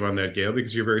perspective on that, Gail,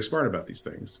 because you're very smart about these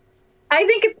things. I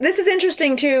think this is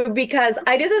interesting too, because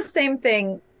I do the same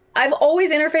thing. I've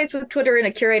always interfaced with Twitter in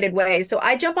a curated way. So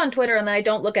I jump on Twitter and then I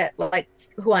don't look at like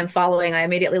who I'm following. I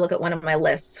immediately look at one of my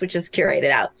lists, which is curated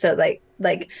out. So like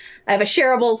I have a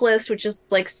shareables list, which is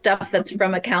like stuff that's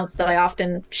from accounts that I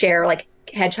often share, like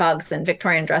hedgehogs and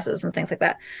Victorian dresses and things like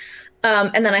that.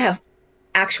 And then I have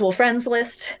actual friends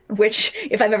list, which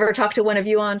if I've ever talked to one of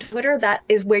you on Twitter, that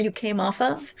is where you came off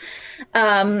of.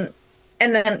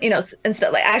 And then,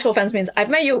 instead, like actual friends means I've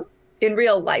met you in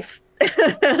real life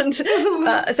and so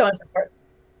on and so forth.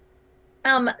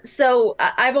 So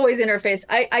I've always interfaced.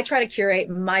 I try to curate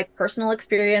my personal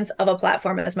experience of a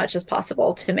platform as much as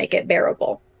possible to make it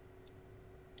bearable.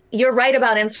 You're right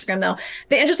about Instagram, though.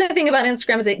 The interesting thing about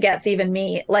Instagram is it gets even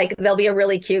me. Like, there'll be a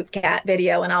really cute cat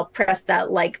video, and I'll press that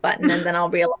like button, and then I'll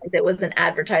realize it was an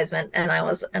advertisement, and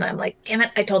I'm like, damn it,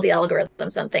 I told the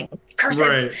algorithm something.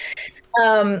 Curses.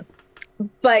 Right.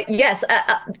 But yes,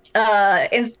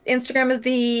 Instagram is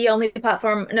the only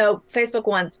platform. No, Facebook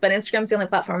once, but Instagram's the only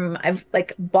platform I've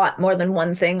like bought more than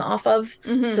one thing off of.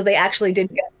 Mm-hmm. So they actually did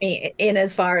get me in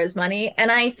as far as money.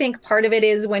 And I think part of it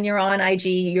is when you're on IG,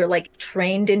 you're like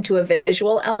trained into a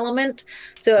visual element.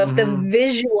 So if the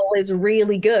visual is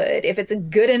really good, if it's a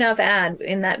good enough ad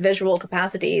in that visual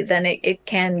capacity, then it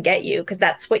can get you, because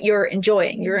that's what you're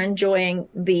enjoying. You're enjoying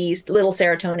these little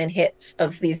serotonin hits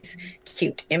of these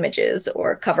cute images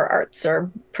or cover arts or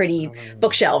pretty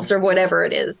bookshelves or whatever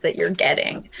it is that you're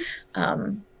getting.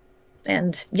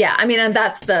 And yeah, I mean, and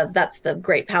that's the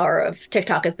great power of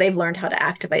TikTok, is they've learned how to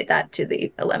activate that to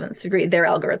the 11th degree. Their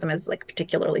algorithm is like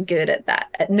particularly good at that,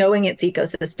 at knowing its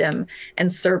ecosystem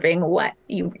and serving what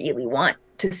you really want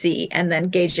to see and then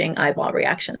gauging eyeball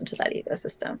reaction to that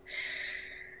ecosystem.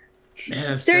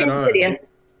 Man, very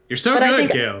insidious. You're so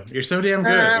good, Gail. You're so damn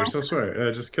good. You're so smart.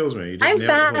 It just kills me. I'm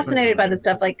fascinated by this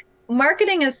stuff. Like,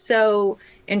 marketing is so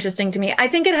interesting to me. I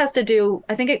think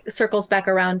it circles back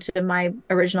around to my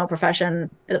original profession,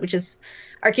 which is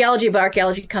archaeology, but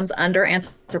archaeology comes under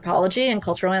anthropology and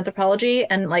cultural anthropology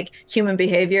and like human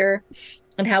behavior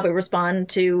and how we respond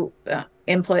to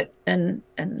input and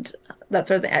that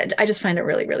sort of thing. I just find it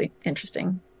really, really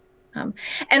interesting.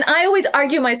 And I always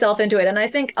argue myself into it. And I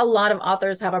think a lot of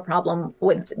authors have a problem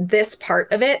with this part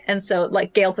of it. And so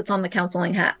like Gail puts on the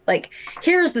counseling hat. Like,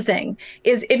 here's the thing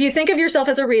is, if you think of yourself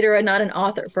as a reader and not an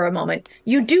author for a moment,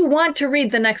 you do want to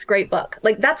read the next great book.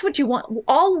 Like, that's what you want.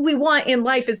 All we want in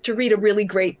life is to read a really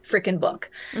great freaking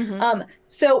book. Mm-hmm.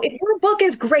 So if your book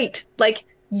is great, like,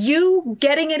 you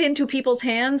getting it into people's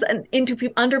hands and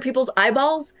under people's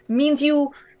eyeballs means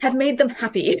you have made them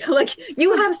happy. Like,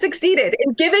 you have succeeded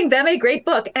in giving them a great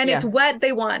book, and it's what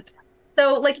they want.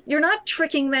 So like, you're not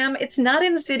tricking them. It's not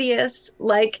insidious.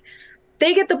 Like,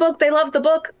 they get the book, they love the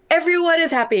book, everyone is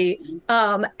happy.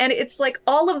 And it's like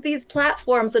all of these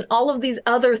platforms and all of these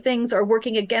other things are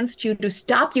working against you to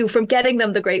stop you from getting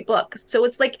them the great book. So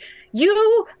it's like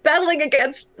you battling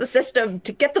against the system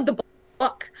to get them the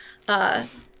book.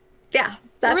 That's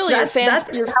really that's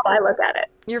how I look at it.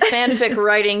 You're fanfic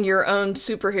writing your own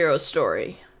superhero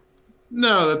story.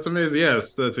 No, that's amazing.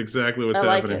 Yes, that's exactly what's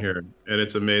happening here. And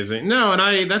it's amazing. No,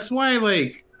 and that's why,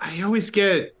 like, I always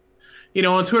get,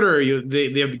 on Twitter,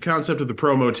 they have the concept of the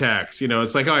promo tax.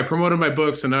 It's like, oh, I promoted my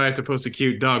book, so now I have to post a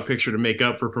cute dog picture to make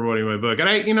up for promoting my book. And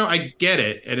I get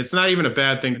it. And it's not even a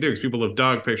bad thing to do, because people love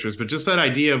dog pictures. But just that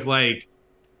idea of, like,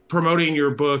 promoting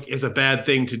your book is a bad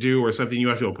thing to do or something you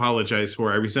have to apologize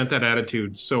for. I resent that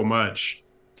attitude so much.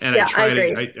 And I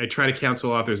try to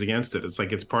counsel authors against it. It's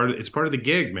like, it's part of the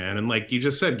gig, man. And like you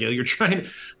just said, Gail, you're trying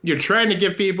to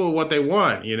give people what they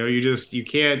want. You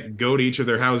can't go to each of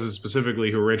their houses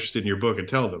specifically who are interested in your book and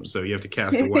tell them. So you have to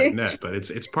cast a wide net, but it's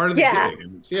part of the gig.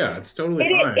 And it's totally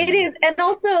fine. It is. And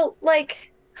also,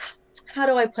 like, how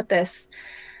do I put this?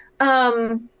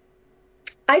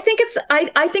 I think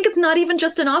it's not even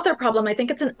just an author problem. I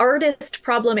think it's an artist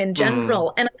problem in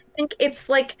general. And I think it's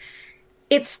like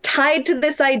it's tied to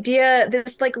this idea,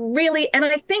 this like really, and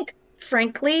I think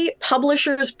frankly,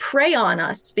 publishers prey on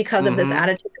us because of this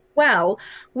attitude as well,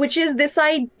 which is this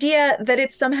idea that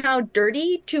it's somehow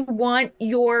dirty to want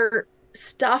your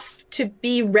stuff to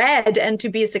be read and to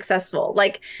be successful.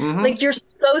 Like you're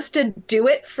supposed to do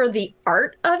it for the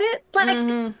art of it. Like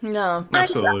no,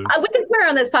 absolutely. We can swear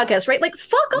on this podcast, right? Like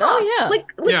fuck off. Oh, yeah. Like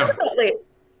literally,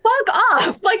 fuck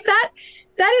off. Like that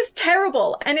is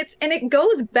terrible. And it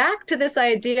goes back to this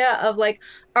idea of like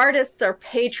artists are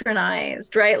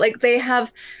patronized, right? Like they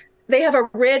have a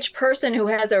rich person who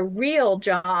has a real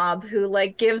job who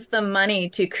like gives them money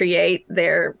to create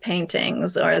their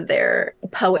paintings or their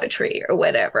poetry or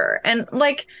whatever. And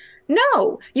like,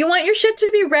 no, you want your shit to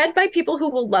be read by people who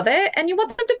will love it, and you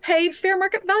want them to pay fair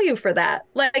market value for that.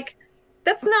 Like,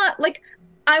 that's not like,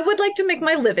 I would like to make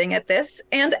my living at this.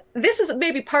 And this is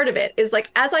maybe part of it, is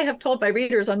like, as I have told my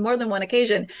readers on more than one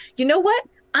occasion, you know what?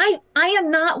 I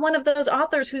am not one of those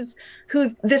authors who's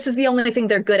this is the only thing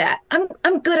they're good at.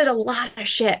 I'm good at a lot of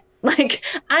shit. Like,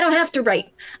 I don't have to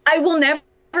write. I will never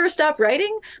stop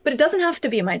writing, but it doesn't have to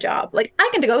be my job. Like, I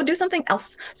can go do something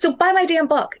else. So buy my damn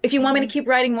book if you want me to keep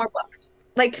writing more books.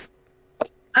 Like,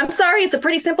 I'm sorry, it's a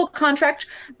pretty simple contract.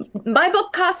 My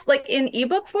book costs, like, in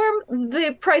ebook form,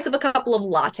 the price of a couple of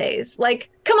lattes. Like,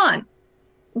 come on.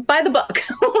 Buy the book.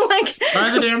 Like,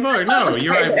 buy the damn book. No,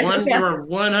 you're right. You are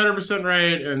 100%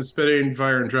 right, and spitting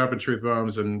fire and dropping truth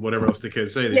bombs and whatever else the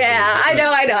kids say. I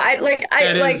know.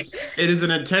 It is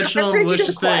an intentional,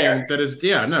 malicious thing. That is,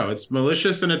 it's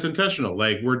malicious and it's intentional.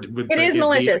 Like it is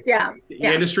malicious. The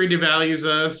industry devalues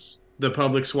us. The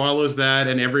public swallows that,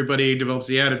 and everybody develops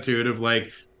the attitude of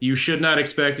like, you should not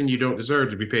expect and you don't deserve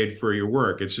to be paid for your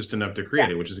work. It's just enough to create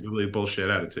it, which is a completely bullshit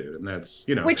attitude. And that's,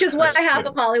 which is why half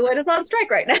of Hollywood is on strike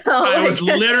right now. I was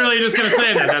literally just going to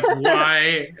say that. That's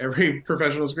why every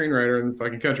professional screenwriter in the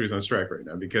fucking country is on strike right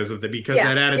now, because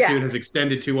that attitude has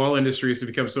extended to all industries to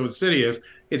become so insidious.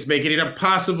 It's making it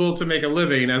impossible to make a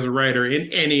living as a writer in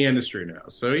any industry now.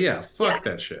 So fuck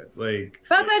that shit. Like,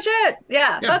 fuck that shit.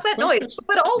 Fuck that noise.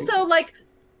 But also like,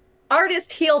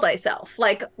 artist, heal thyself.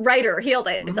 Like, writer, heal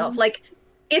thyself. Like,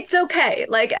 it's okay.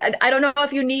 Like, I don't know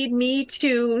if you need me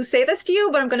to say this to you,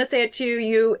 but I'm going to say it to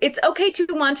you. It's okay to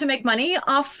want to make money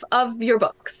off of your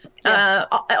books,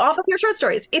 off of your short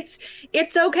stories. It's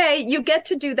okay. You get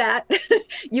to do that.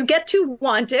 You get to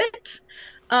want it.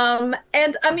 And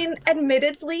I mean,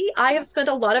 admittedly, I have spent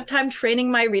a lot of time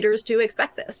training my readers to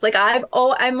expect this. Like,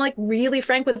 I'm like really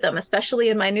frank with them, especially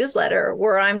in my newsletter,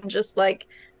 where I'm just like,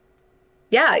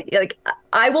 like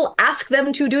I will ask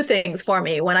them to do things for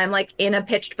me when I'm like in a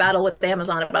pitched battle with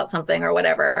Amazon about something or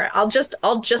whatever. I'll just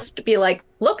be like,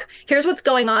 look, here's what's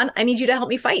going on. I need you to help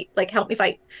me fight. Like, help me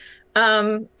fight.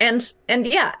 I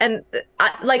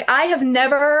have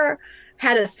never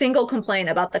had a single complaint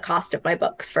about the cost of my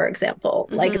books, for example.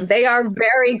 Like, they are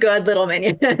very good little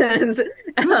minions.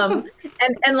 and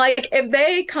like, if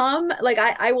they come, like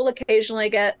I will occasionally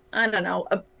get, I don't know,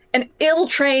 an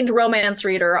ill-trained romance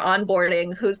reader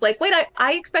onboarding who's like, wait,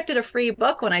 I expected a free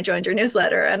book when I joined your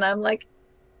newsletter. And I'm like,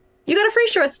 you got a free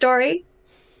short story.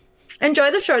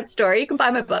 Enjoy the short story. You can buy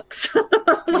my books.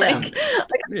 I'm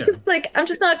just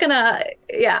not gonna,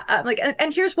 I'm like,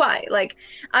 and here's why. Like,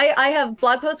 I have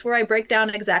blog posts where I break down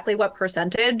exactly what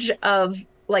percentage of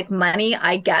like money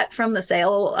I get from the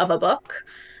sale of a book.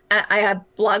 I have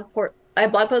blog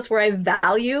posts where I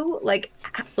value like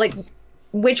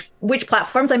which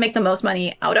platforms I make the most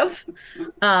money out of.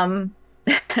 And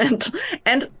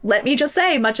let me just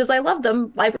say, much as I love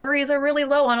them, libraries are really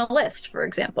low on a list, for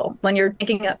example, when you're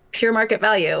thinking of pure market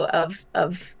value of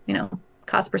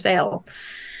cost per sale.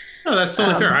 No, that's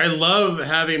totally fair. I love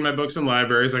having my books in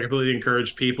libraries. I completely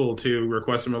encourage people to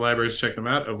request them in libraries, check them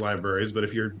out of libraries. But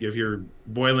if you're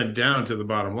boiling down to the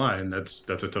bottom line, that's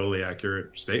a totally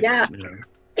accurate statement.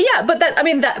 Yeah, but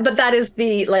that is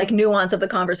the like nuance of the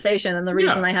conversation, and the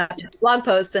reason I have to blog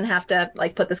posts and have to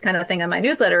like put this kind of thing in my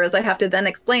newsletter is I have to then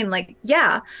explain like,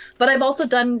 but I've also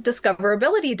done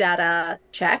discoverability data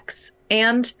checks,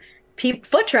 and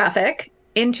foot traffic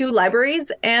into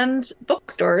libraries and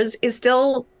bookstores is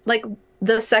still like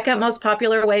the second most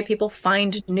popular way people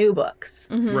find new books.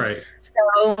 Right.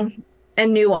 So,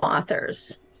 and new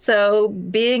authors. So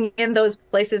being in those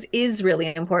places is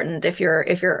really important if you're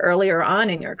earlier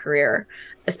on in your career,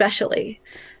 especially.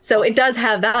 So it does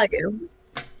have value.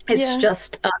 It's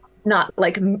just not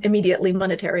like immediately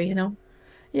monetary,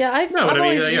 Yeah, I've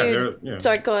always viewed...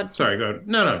 Sorry, go ahead. Sorry, go ahead.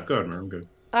 No, go ahead, man. I'm good.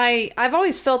 I've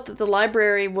always felt that the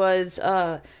library was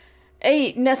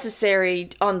A, necessary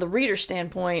on the reader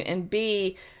standpoint, and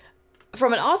B,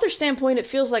 from an author standpoint, it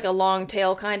feels like a long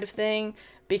tail kind of thing,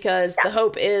 because the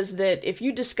hope is that if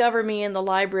you discover me in the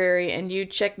library and you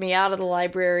check me out of the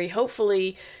library,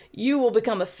 hopefully you will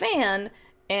become a fan,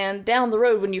 and down the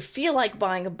road when you feel like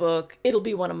buying a book, it'll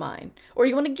be one of mine. Or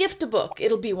you want to gift a book,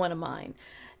 it'll be one of mine.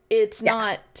 It's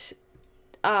not,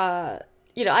 I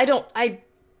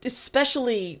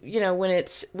especially, when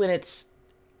it's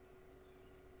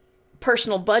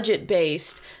personal budget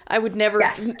based, I would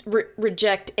never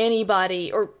reject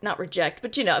anybody, or not reject,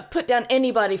 but put down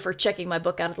anybody for checking my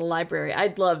book out of the library.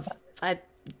 I'd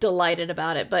delighted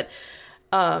about it, but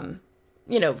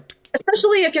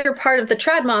especially if you're part of the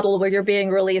trad model where you're being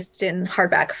released in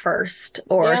hardback first,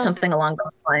 or something along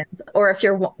those lines, or if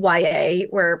you're YA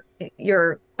where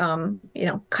your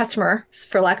customer,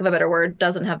 for lack of a better word,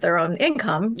 doesn't have their own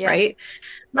income, right?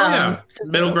 So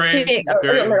middle grade,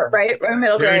 right? Or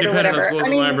middle grade, or whatever. On schools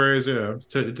and libraries,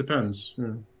 it depends.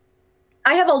 Yeah.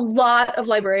 I have a lot of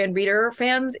librarian reader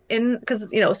fans because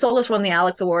Solus won the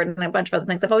Alex Award and a bunch of other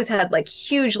things. I've always had like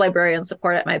huge librarian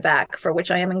support at my back, for which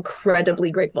I am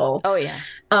incredibly grateful. Oh yeah,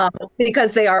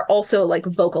 because they are also like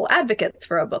vocal advocates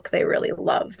for a book they really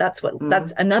love. That's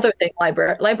another thing.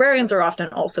 Librarians are often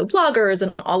also bloggers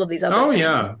and all of these other things.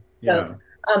 Yeah. So,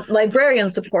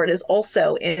 librarian support is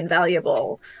also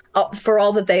invaluable for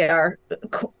all that they are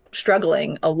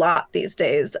struggling a lot these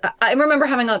days. I remember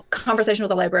having a conversation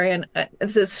with a librarian.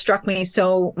 This has struck me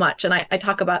so much, and I've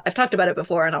talked about it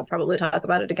before, and I'll probably talk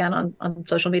about it again on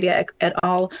social media at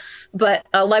all. But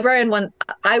a librarian,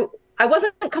 I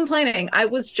wasn't complaining. I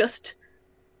was just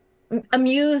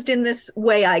amused in this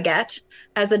way I get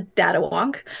as a data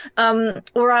wonk,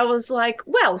 where I was like,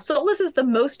 well, Solus is the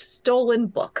most stolen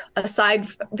book aside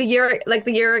the year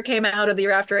it came out or the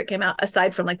year after it came out,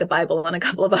 aside from like the Bible and a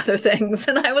couple of other things.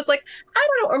 And I was like, I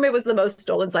don't know, or maybe it was the most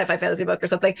stolen sci-fi fantasy book or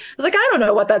something. I was like, I don't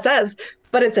know what that says,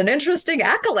 but it's an interesting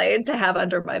accolade to have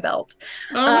under my belt.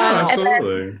 Oh,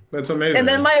 absolutely. That's amazing. And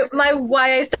then my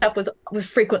YA stuff was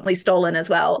frequently stolen as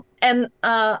well. And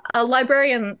a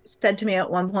librarian said to me at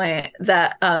one point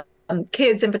that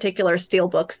kids in particular steal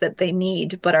books that they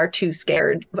need but are too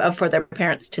scared for their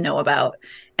parents to know about.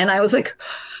 And I was like,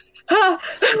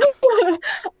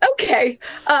 okay,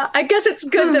 I guess it's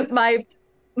good that my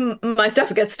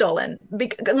stuff gets stolen.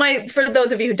 For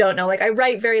those of you who don't know, like I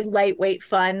write very lightweight,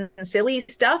 fun, silly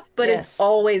stuff, but it's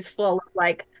always full of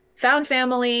like found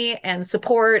family and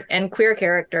support and queer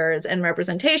characters and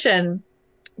representation.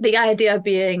 The idea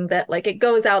being that like it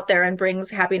goes out there and brings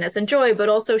happiness and joy, but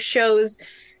also shows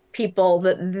people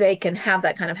that they can have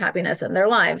that kind of happiness in their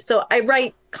lives. So I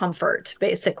write comfort,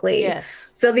 basically. Yes.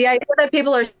 So the idea that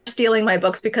people are stealing my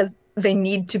books because they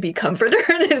need to be comforted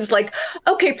is like,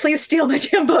 okay, please steal my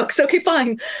damn books. Okay,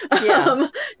 fine. Yeah.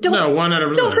 Don't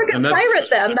freaking pirate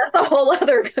them. That's a whole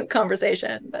other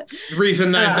conversation. But reason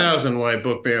 9,000 why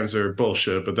book bans are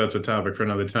bullshit, but that's a topic for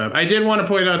another time. I did want to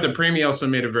point out that Premi also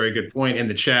made a very good point in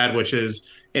the chat, which is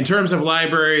in terms of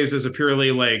libraries as a purely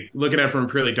like looking at it from a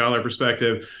purely dollar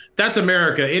perspective, that's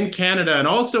America. In Canada and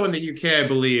also in the UK, I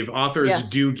believe authors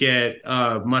do get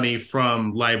money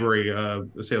from library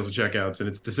sales and checkouts,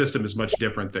 and the system is much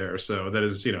different there. So that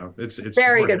is, it's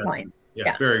very good point.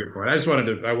 Yeah, very good point. I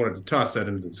wanted to toss that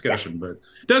into the discussion, but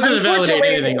it doesn't invalidate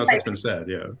anything else that's been said.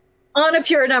 Yeah. On a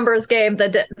pure numbers game,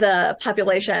 the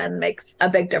population makes a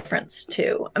big difference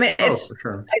too. I mean, it's for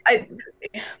sure.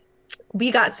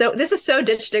 This is so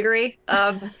ditch diggery,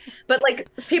 but like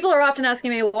people are often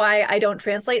asking me why I don't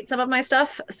translate some of my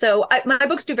stuff. So my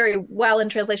books do very well in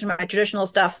translation, my traditional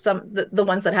stuff, the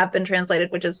ones that have been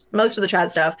translated, which is most of the trad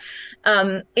stuff,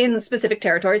 in specific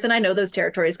territories. And I know those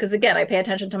territories because, again, I pay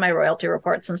attention to my royalty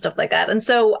reports and stuff like that. And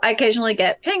so I occasionally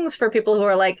get pings for people who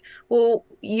are like, well,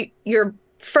 your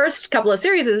first couple of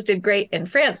series did great in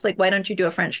France. Like, why don't you do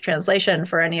a French translation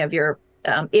for any of your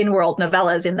in-world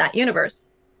novellas in that universe?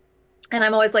 And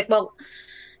I'm always like, well,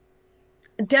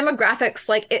 demographics,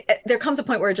 like there comes a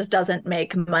point where it just doesn't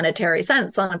make monetary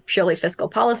sense on a purely fiscal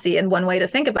policy. And one way to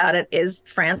think about it is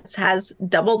France has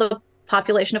double the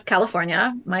population of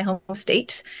California, my home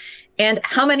state. And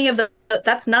how many of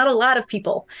that's not a lot of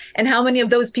people. And how many of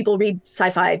those people read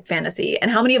sci-fi fantasy?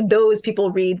 And how many of those people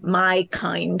read my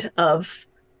kind of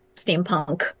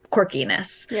steampunk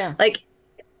quirkiness? Yeah. Like,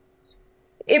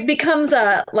 it becomes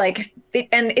and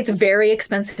it's very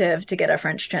expensive to get a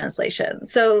French translation.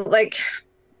 So like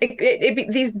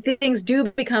these things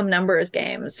do become numbers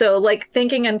games. So like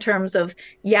thinking in terms of,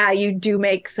 you do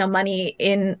make some money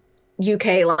in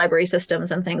UK library systems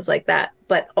and things like that,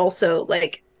 but also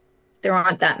like there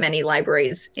aren't that many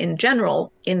libraries in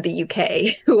general in the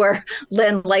UK who are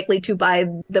then likely to buy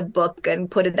the book and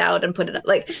put it out and put it up.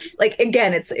 Like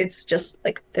again, it's just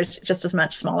like there's just as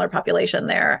much smaller population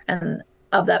there, and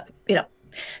of that,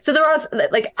 so there are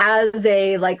like, as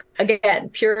a, like, again,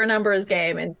 pure numbers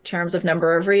game in terms of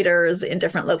number of readers in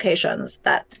different locations,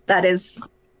 that is.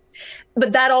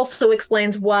 But that also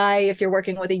explains why, if you're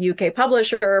working with a UK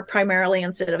publisher primarily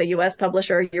instead of a US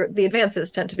publisher, the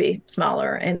advances tend to be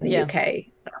smaller in the UK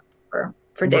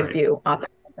for debut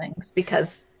authors and things,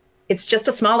 because it's just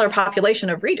a smaller population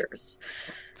of readers.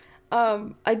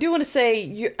 I do want to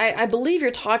say, I believe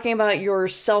you're talking about your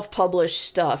self-published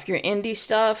stuff, your indie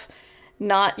stuff.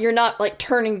 You're not like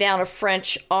turning down a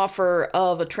French offer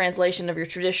of a translation of your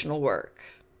traditional work.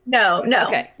 No.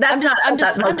 Okay. I'm just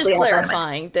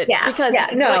clarifying that, because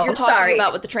what you're talking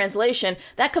about with the translation,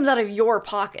 that comes out of your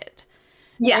pocket.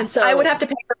 Yes, and so I would have to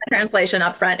pay for the translation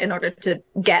up front in order to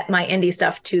get my indie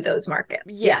stuff to those markets.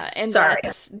 Yeah, yes, and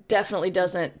that definitely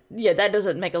doesn't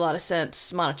make a lot of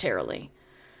sense monetarily.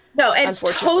 No, it's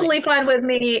totally fine with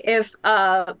me if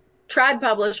a trad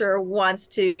publisher wants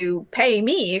to pay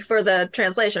me for the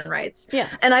translation rights. Yeah,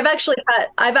 and I've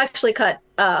actually cut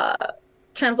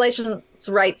translation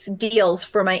rights deals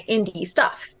for my indie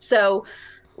stuff. So,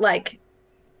 like,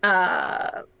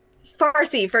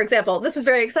 Farsi, for example, this was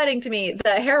very exciting to me.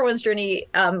 The Heroine's Journey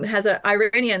has an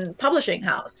Iranian publishing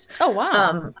house. Oh,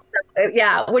 wow.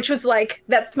 Which was like,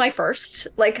 that's my first.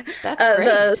 Like, that's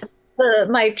great.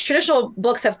 My traditional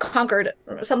books have conquered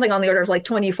something on the order of like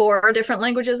 24 different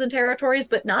languages and territories,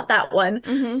 but not that one.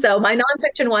 Mm-hmm. So my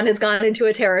nonfiction one has gone into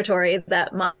a territory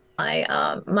that my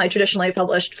traditionally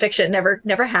published fiction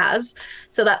never has.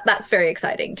 So that's very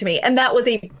exciting to me. And that was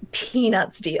a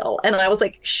peanuts deal. And I was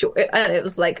like, sure. And it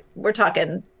was like, we're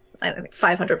talking, I think,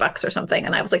 $500 or something.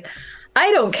 And I was like, I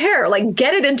don't care. Like,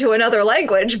 get it into another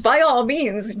language by all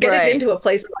means. Get it into a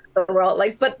place of the world.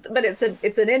 Like, but it's an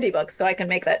indie book, so I can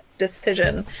make that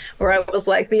decision. Where I was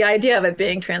like, the idea of it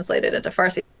being translated into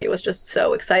Farsi, it was just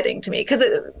so exciting to me, because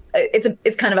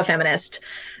it's kind of a feminist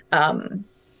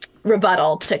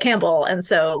rebuttal to Campbell, and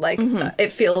so like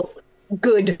it feels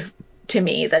good to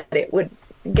me that it would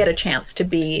get a chance to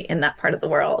be in that part of the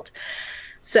world.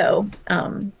 So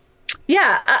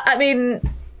I mean,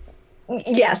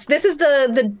 yes, this is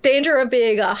the danger of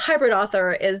being a hybrid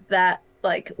author, is that,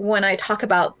 like, when I talk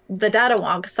about the data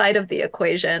wonk side of the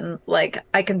equation, like,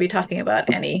 I can be talking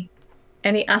about any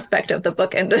aspect of the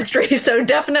book industry. So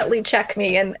definitely check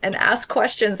me and ask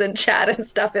questions in chat and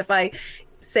stuff if I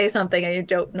say something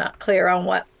and you're not clear on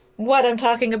what I'm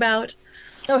talking about.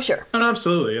 Oh, sure. No,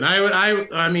 absolutely. And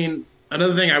I mean,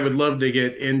 another thing I would love to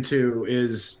get into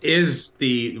is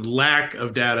the lack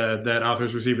of data that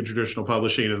authors receive in traditional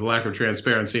publishing, and the lack of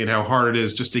transparency, and how hard it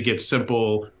is just to get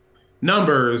simple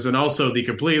numbers, and also the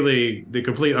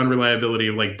complete unreliability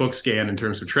of like BookScan in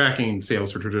terms of tracking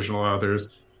sales for traditional authors.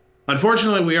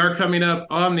 Unfortunately, we are coming up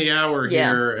on the hour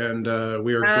here, and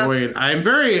we are going.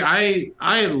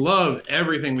 I love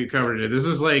everything we covered today. This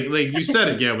is like you said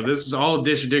it, but this is all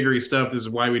ditch diggery stuff. This is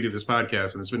why we do this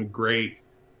podcast, and it's been great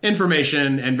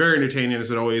information and very entertaining, as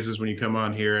it always is when you come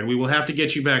on here. And we will have to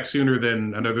get you back sooner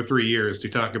than another 3 years to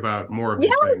talk about more of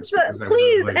these things.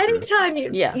 Please, anytime.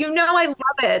 You know, I love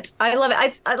it. I love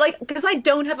it. I like, because I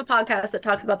don't have a podcast that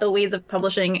talks about the weeds of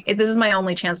publishing. This is my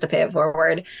only chance to pay it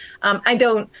forward. I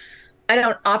don't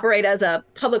operate as a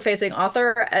public-facing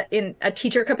author in a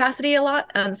teacher capacity a lot,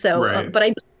 and so, but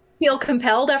I feel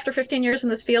compelled after 15 years in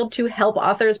this field to help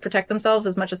authors protect themselves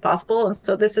as much as possible, and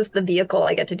so this is the vehicle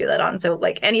I get to do that on. So,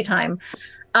 like, anytime.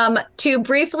 To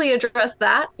briefly address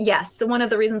that, yes, one of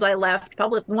the reasons I left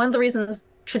one of the reasons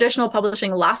traditional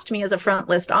publishing lost me as a front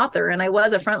list author, and I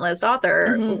was a front list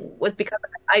author, was because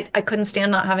I couldn't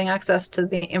stand not having access to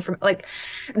the information. Like,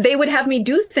 they would have me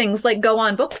do things like go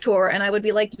on book tour, and I would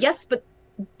be like, yes, but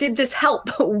did this help?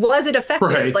 Was it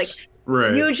effective?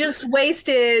 You just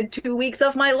wasted 2 weeks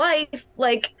of my life,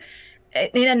 like,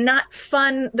 in a not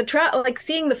fun. Like,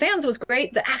 seeing the fans was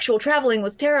great. The actual traveling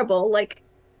was terrible. Like,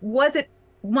 was it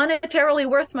monetarily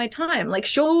worth my time? Like,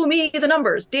 show me the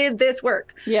numbers. Did this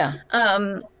work? Yeah.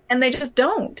 And they just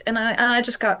don't. And I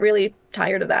just got really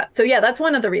tired of that. So yeah, that's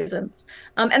one of the reasons.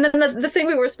 And then the thing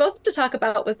we were supposed to talk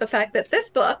about was the fact that this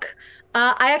book,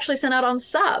 I actually sent out on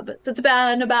sub. So it's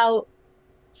been about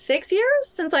 6 years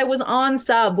since I was on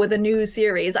sub with a new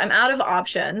series. I'm out of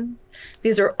option.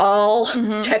 These are all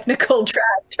technical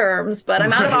terms, but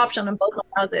I'm out of option on both my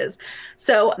houses.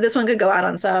 So this one could go out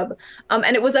on sub.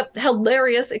 And it was a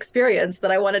hilarious experience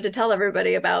that I wanted to tell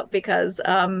everybody about, because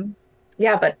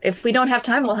Yeah, but if we don't have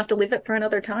time, we'll have to leave it for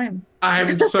another time.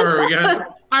 I'm sorry.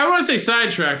 I want to say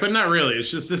sidetrack, but not really. It's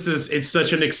just it's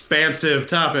such an expansive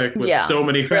topic with so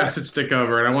many facets to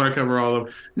cover, and I want to cover all of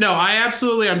them. No, I'm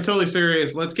totally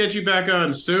serious. Let's get you back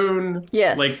on soon.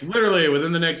 Yes. Like literally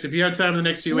within the next, if you have time in the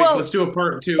next few weeks, let's do a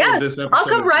part 2 of this episode. I'll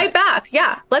come right back.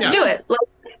 Yeah, let's do it.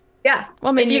 Yeah.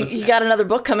 Well, I mean, you got another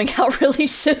book coming out really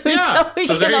soon, so we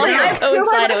can also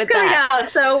coincide with that.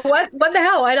 Out, so what the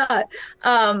hell? Why not?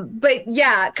 But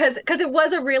yeah, because it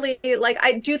was a really, like,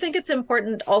 I do think it's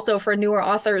important also for newer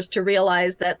authors to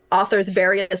realize that authors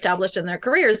very established in their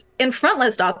careers, in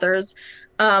frontlist authors,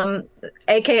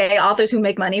 aka authors who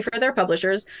make money for their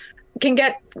publishers, can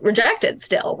get rejected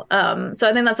still. So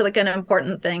I think that's like an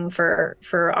important thing for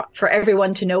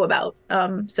everyone to know about.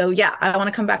 So yeah, I want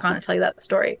to come back on and tell you that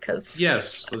story because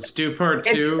yes, let's do part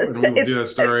 2 and we'll do that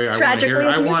story. I want to hear it.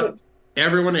 I want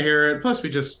everyone to hear it. Plus, we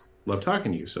just love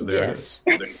talking to you. So there it is.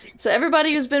 So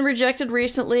everybody who's been rejected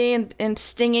recently and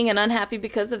stinging and unhappy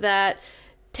because of that,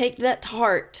 take that to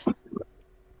heart.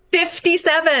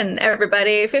 57,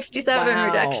 everybody. 57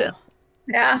 rejection.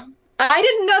 Yeah. I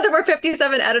didn't know there were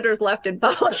 57 editors left in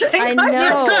publishing. I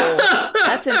know.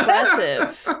 That's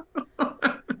impressive.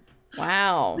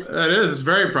 Wow. That is. It's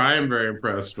very I am very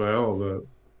impressed by all of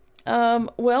that.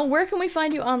 Well, where can we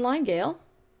find you online, Gail?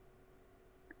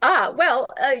 Well,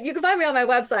 you can find me on my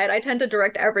website. I tend to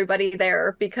direct everybody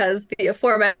there because the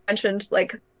aforementioned,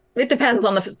 like, it depends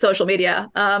on the social media.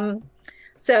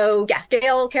 So yeah,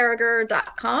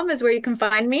 gailcarriger.com is where you can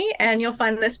find me, and you'll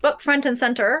find this book front and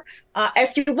center.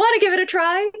 If you want to give it a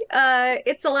try,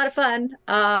 it's a lot of fun.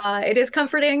 It is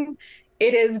comforting.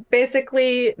 It is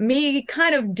basically me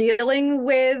kind of dealing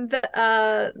with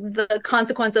the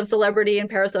consequence of celebrity and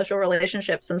parasocial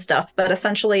relationships and stuff. But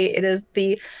essentially, it is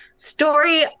the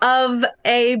story of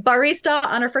a barista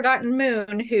on a forgotten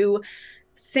moon who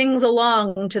sings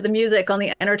along to the music on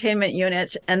the entertainment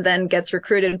unit and then gets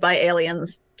recruited by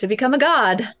aliens to become a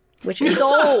god, which is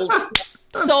sold.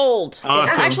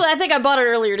 Awesome. Actually, I think I bought it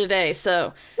earlier today,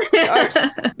 so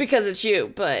because it's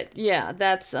you. But yeah,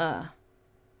 that sounds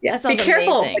be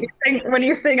careful amazing. when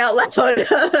you sing out loud.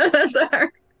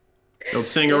 Don't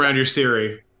sing around your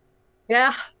Siri.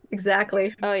 Yeah,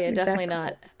 exactly. Oh yeah, definitely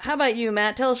not. How about you,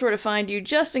 Matt? Tell us where to find you,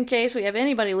 just in case we have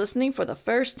anybody listening for the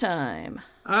first time.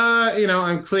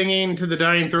 I'm clinging to the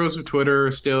dying throes of Twitter,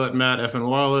 still at Matt F.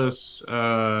 Wallace.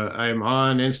 I'm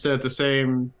on Insta at the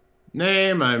same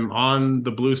name. I'm on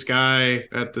the Blue Sky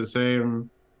at the same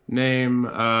name.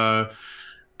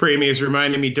 Preemie is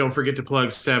reminding me, don't forget to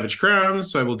plug Savage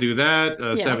Crowns, so I will do that.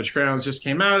 Savage Crowns just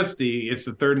came out. It's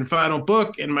the third and final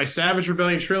book in my Savage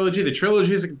Rebellion trilogy. The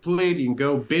trilogy is complete. You can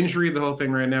go binge read the whole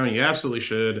thing right now, and you absolutely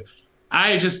should.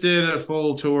 I just did a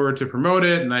full tour to promote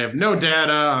it, and I have no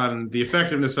data on the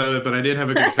effectiveness of it, but I did have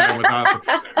a good time with authors.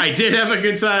 I did have a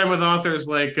good time with authors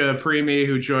like Preemie,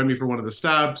 who joined me for one of the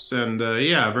stops, and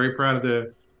very proud of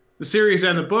the series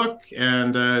and the book,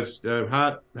 and it's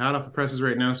hot off the presses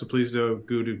right now, so please go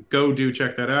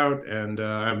check that out,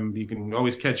 and you can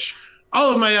always catch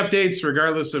all of my updates,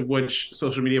 regardless of which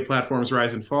social media platforms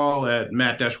rise and fall, at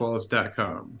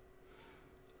matt-wallace.com.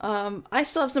 I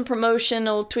still have some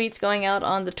promotional tweets going out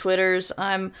on the Twitters.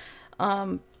 I'm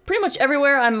pretty much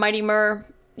everywhere. I'm Mighty Mur.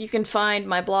 You can find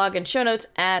my blog and show notes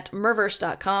at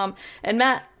murverse.com. And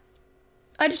Matt,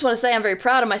 I just want to say I'm very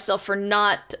proud of myself for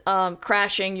not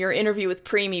crashing your interview with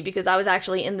Preemie, because I was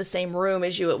actually in the same room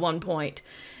as you at one point.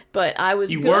 But I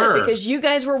was good because you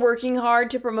guys were working hard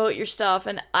to promote your stuff,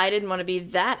 and I didn't want to be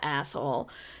that asshole.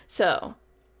 So,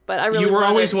 but I really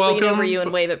wanted to lean over you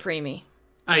and wave at Preemie.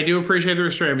 I do appreciate the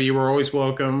restraint, but you were always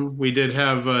welcome. We did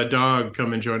have a dog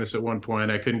come and join us at one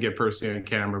point. I couldn't get personally on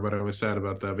camera, but I was sad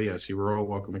about that. But yes, you were all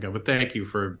welcome again. But thank you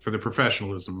for the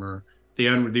professionalism, or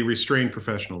the restrained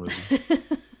professionalism.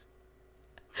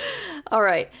 All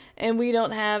right. And we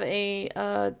don't have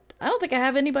I don't think I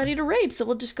have anybody to raid, so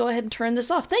we'll just go ahead and turn this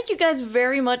off. Thank you guys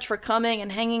very much for coming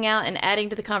and hanging out and adding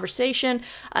to the conversation.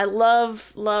 I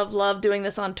love doing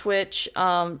this on Twitch.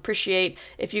 Appreciate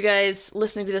if you guys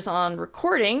listening to this on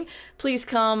recording, please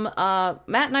come.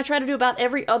 Matt and I try to do about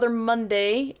every other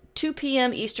Monday, 2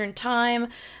 p.m. Eastern Time,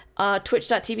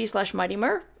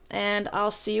 twitch.tv/MightyMur, and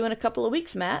I'll see you in a couple of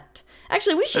weeks, Matt.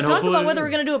 Actually, we should talk about whether we're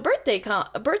going to do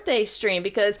a birthday stream,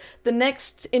 because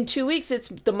in 2 weeks, it's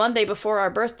the Monday before our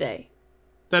birthday.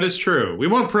 That is true. We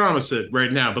won't promise it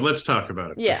right now, but let's talk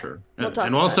about it for sure.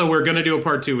 And also, we're going to do a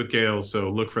part 2 with Gail, so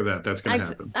look for that. That's going to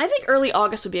happen. I think early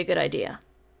August would be a good idea.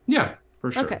 Yeah,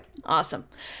 for sure. Okay, awesome.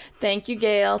 Thank you,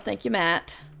 Gail. Thank you,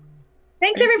 Matt.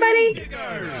 Thanks, everybody.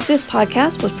 This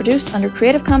podcast was produced under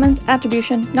Creative Commons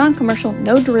Attribution, Non-Commercial,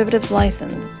 No Derivatives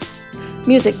license.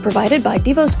 Music provided by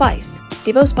Devo Spice,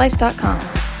 devospice.com.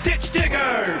 Ditch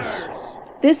Diggers!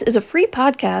 This is a free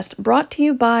podcast brought to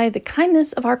you by the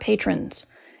kindness of our patrons.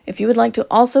 If you would like to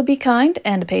also be kind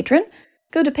and a patron,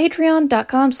 go to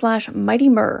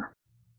patreon.com/mightymur.